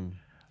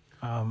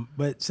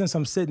 But since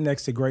I'm sitting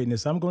next to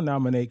greatness, I'm going to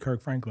nominate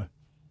Kirk Franklin.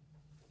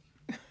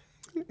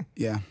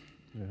 Yeah.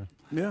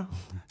 Yeah.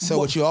 So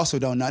what you also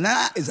don't know,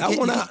 Is you I can't-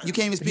 wanna? you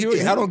can't even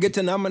speak. I don't get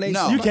to nominate.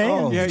 No. You can.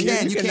 Oh. Yeah,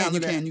 You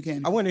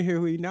can. I want to hear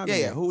who he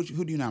nominated. Yeah. Who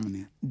do you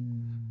nominate?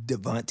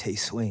 Devontae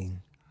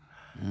Swing.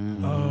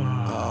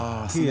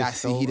 See, is I see.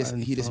 so He just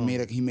unsung.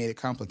 made it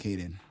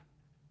complicated.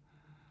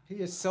 He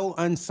is so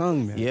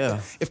unsung, man.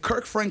 Yeah. If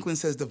Kirk Franklin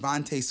says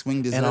Devontae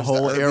Swing deserves And a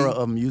whole the era Irving,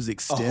 of music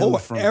A stemmed whole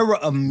from era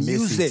of Missy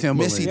music.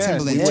 Timberland. Missy Yes,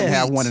 Timberland You wouldn't tweets.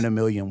 have 1 in a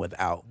million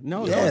without.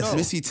 No, Yes. no.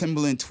 Missy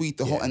Timberland tweet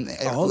the whole, and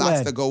All lots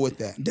that. to go with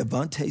that.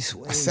 Devontae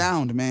Swing. A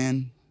sound,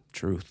 man.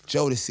 Truth.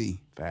 Jodeci.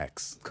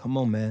 Facts. Come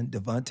on, man.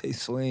 Devontae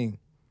Swing.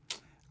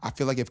 I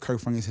feel like if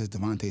Kirk Franklin says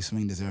Devontae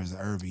Swing deserves an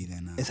Irving,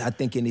 then I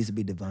think it needs to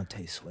be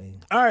Devontae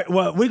Swing. All right,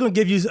 well, we're gonna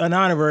give you an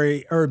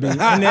honorary Irving,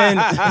 and then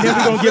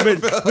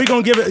we're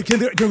gonna give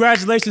it.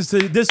 Congratulations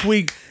to this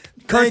week,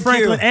 Kirk Thank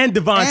Franklin you. and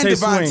Devontae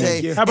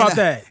Swing. How about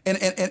that?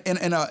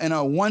 In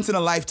a once in a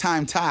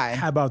lifetime tie.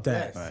 How about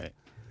that? Right.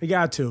 We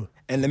got to.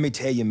 And let me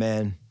tell you,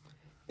 man,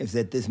 is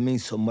that this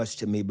means so much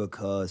to me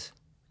because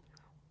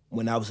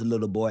when I was a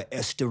little boy,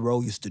 Esther Rowe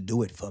used to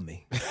do it for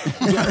me.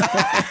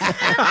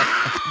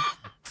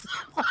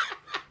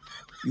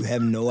 You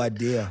have no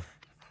idea.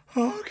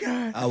 Oh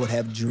God. I would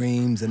have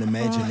dreams and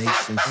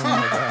imaginations.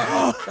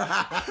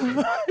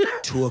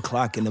 2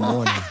 o'clock in the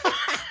morning.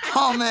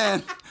 Oh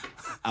man.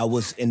 I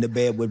was in the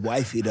bed with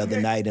wifey the other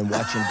night and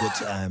watching Good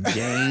Time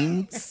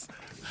James.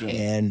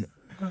 And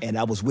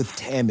I was with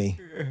Tammy,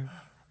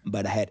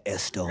 but I had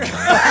Esther on.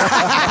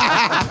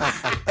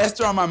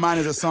 Esther on My Mind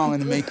is a song in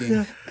the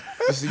making.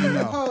 Just so you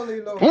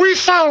know. We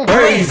sound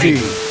crazy.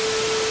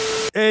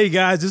 Hey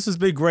guys, this has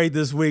been great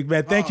this week,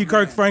 man. Thank you,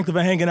 Kirk Franklin,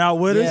 for hanging out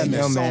with us. Thank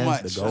you so man.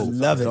 much. I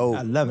love it.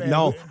 I love it.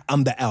 No,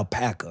 I'm the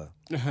alpaca.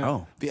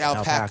 Oh. The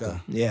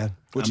alpaca. Yeah,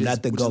 Which I'm is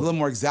not the which is a goat. little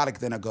more exotic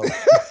than a goat.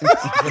 You know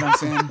what I'm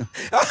saying?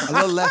 A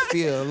little left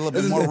field, a little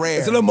bit more rare.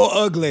 It's a little more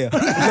uglier.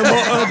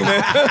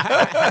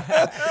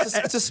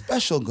 It's a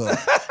special goat.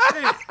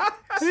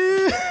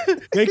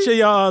 Make sure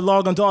y'all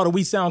log on to all the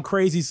We Sound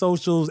Crazy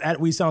socials at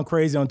We Sound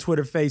Crazy on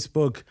Twitter,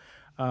 Facebook,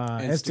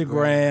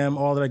 Instagram,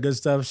 all that good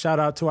stuff. Shout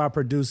out to our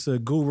producer,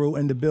 Guru,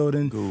 in the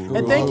building.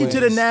 And thank you to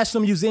the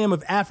National Museum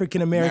of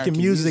African American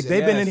Music.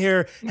 They've been in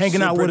here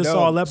hanging out with us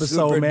all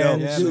episode,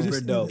 man.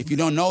 Super dope. If you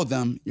don't know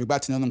them, you're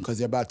about to know them because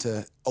they're about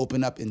to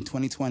open up in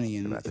 2020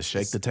 and About to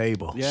shake the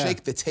table.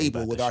 shake the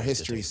table with our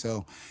history.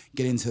 So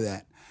get into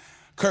that.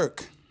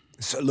 Kirk,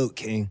 Salute,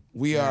 King.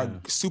 we are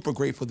super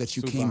grateful that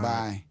you came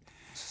by.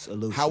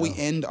 Salute. How we y'all.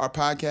 end our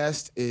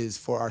podcast is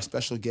for our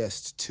special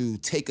guest to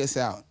take us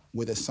out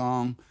with a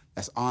song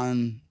that's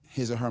on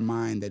his or her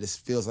mind that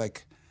feels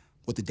like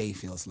what the day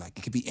feels like.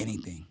 It could be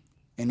anything.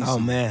 Any Oh,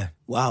 song. man.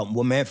 Wow.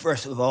 Well, man,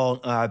 first of all,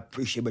 I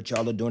appreciate what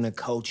y'all are doing in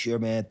culture,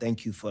 man.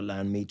 Thank you for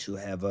allowing me to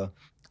have a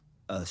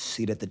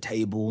seat at the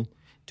table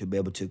to be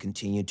able to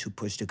continue to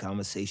push the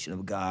conversation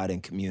of God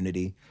and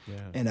community. Yeah.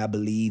 And I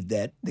believe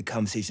that the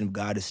conversation of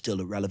God is still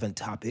a relevant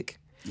topic.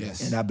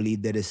 Yes. And I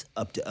believe that it's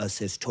up to us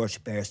as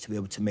torchbearers to be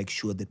able to make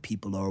sure that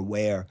people are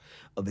aware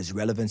of his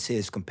relevancy,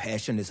 his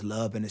compassion, his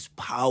love, and his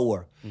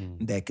power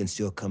that can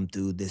still come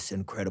through this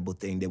incredible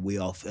thing that we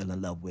all fell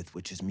in love with,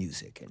 which is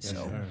music. And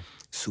so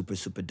super,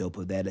 super dope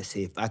of that. I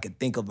say if I could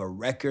think of a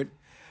record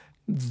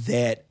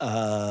that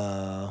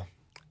I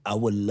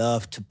would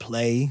love to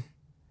play,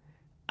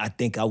 I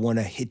think I want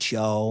to hit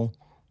y'all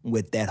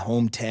with that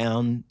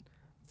hometown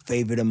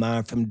favorite of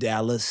mine from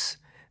Dallas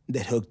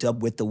that hooked up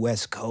with the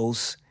West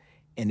Coast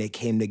and they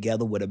came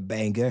together with a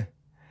banger.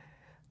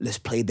 Let's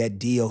play that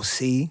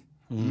DOC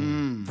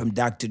from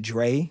Dr.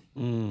 Dre.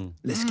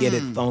 Let's get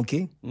it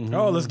funky.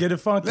 Oh, let's get it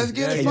funky. Let's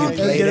get it Can you funky.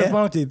 play Let's get it that?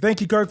 funky.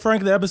 Thank you, Kirk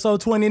Franklin.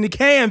 Episode 20 in the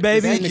can,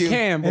 baby. Thank In you. the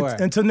can, boy.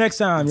 Until next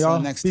time, Until y'all.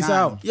 next Peace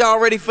time. out. Y'all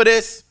ready for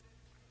this?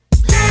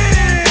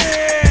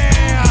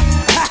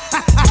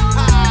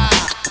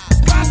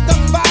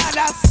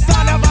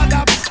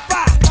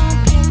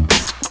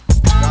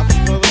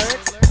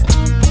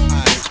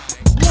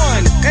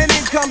 One, and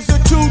then comes the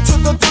 2 to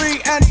the 3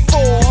 and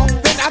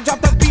 4. Then I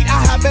drop the beat I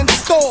have in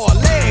store.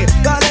 Lay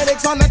the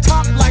lyrics on the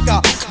top like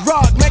a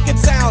rug. Make it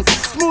sound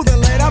smooth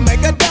and later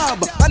make a dub.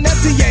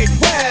 Enunciate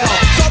well,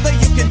 so that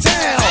you can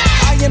tell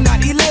I am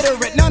not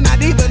illiterate, no,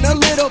 not even a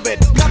little bit.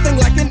 Nothing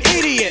like an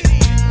idiot.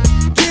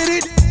 Get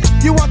it?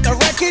 You want the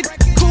record?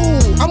 Cool,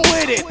 I'm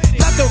with it.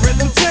 Let the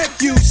rhythm take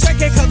you,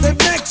 shake it.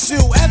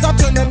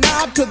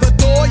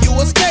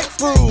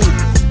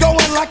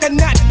 like a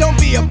knot, don't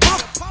be a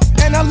punk.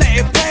 And I let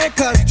it play,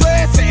 cause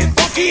dread saying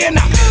funky and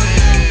I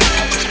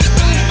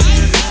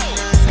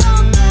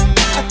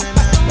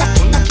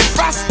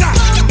Rasta.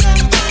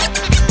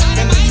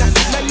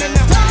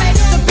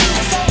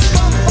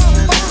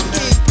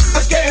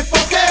 Let's get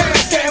funky,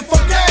 let's get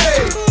funky.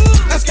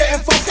 Let's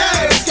get funky,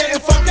 let's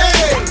get funky.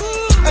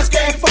 Let's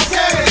get funky,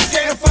 let's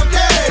get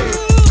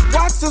funky.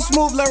 Watch the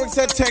smooth lyrics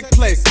that take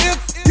place.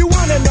 If you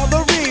want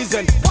another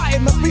reason why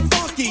it must be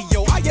funky,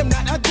 yo, I am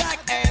not a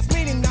jackass,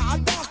 meaning not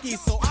a donkey,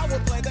 so I will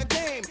play the game.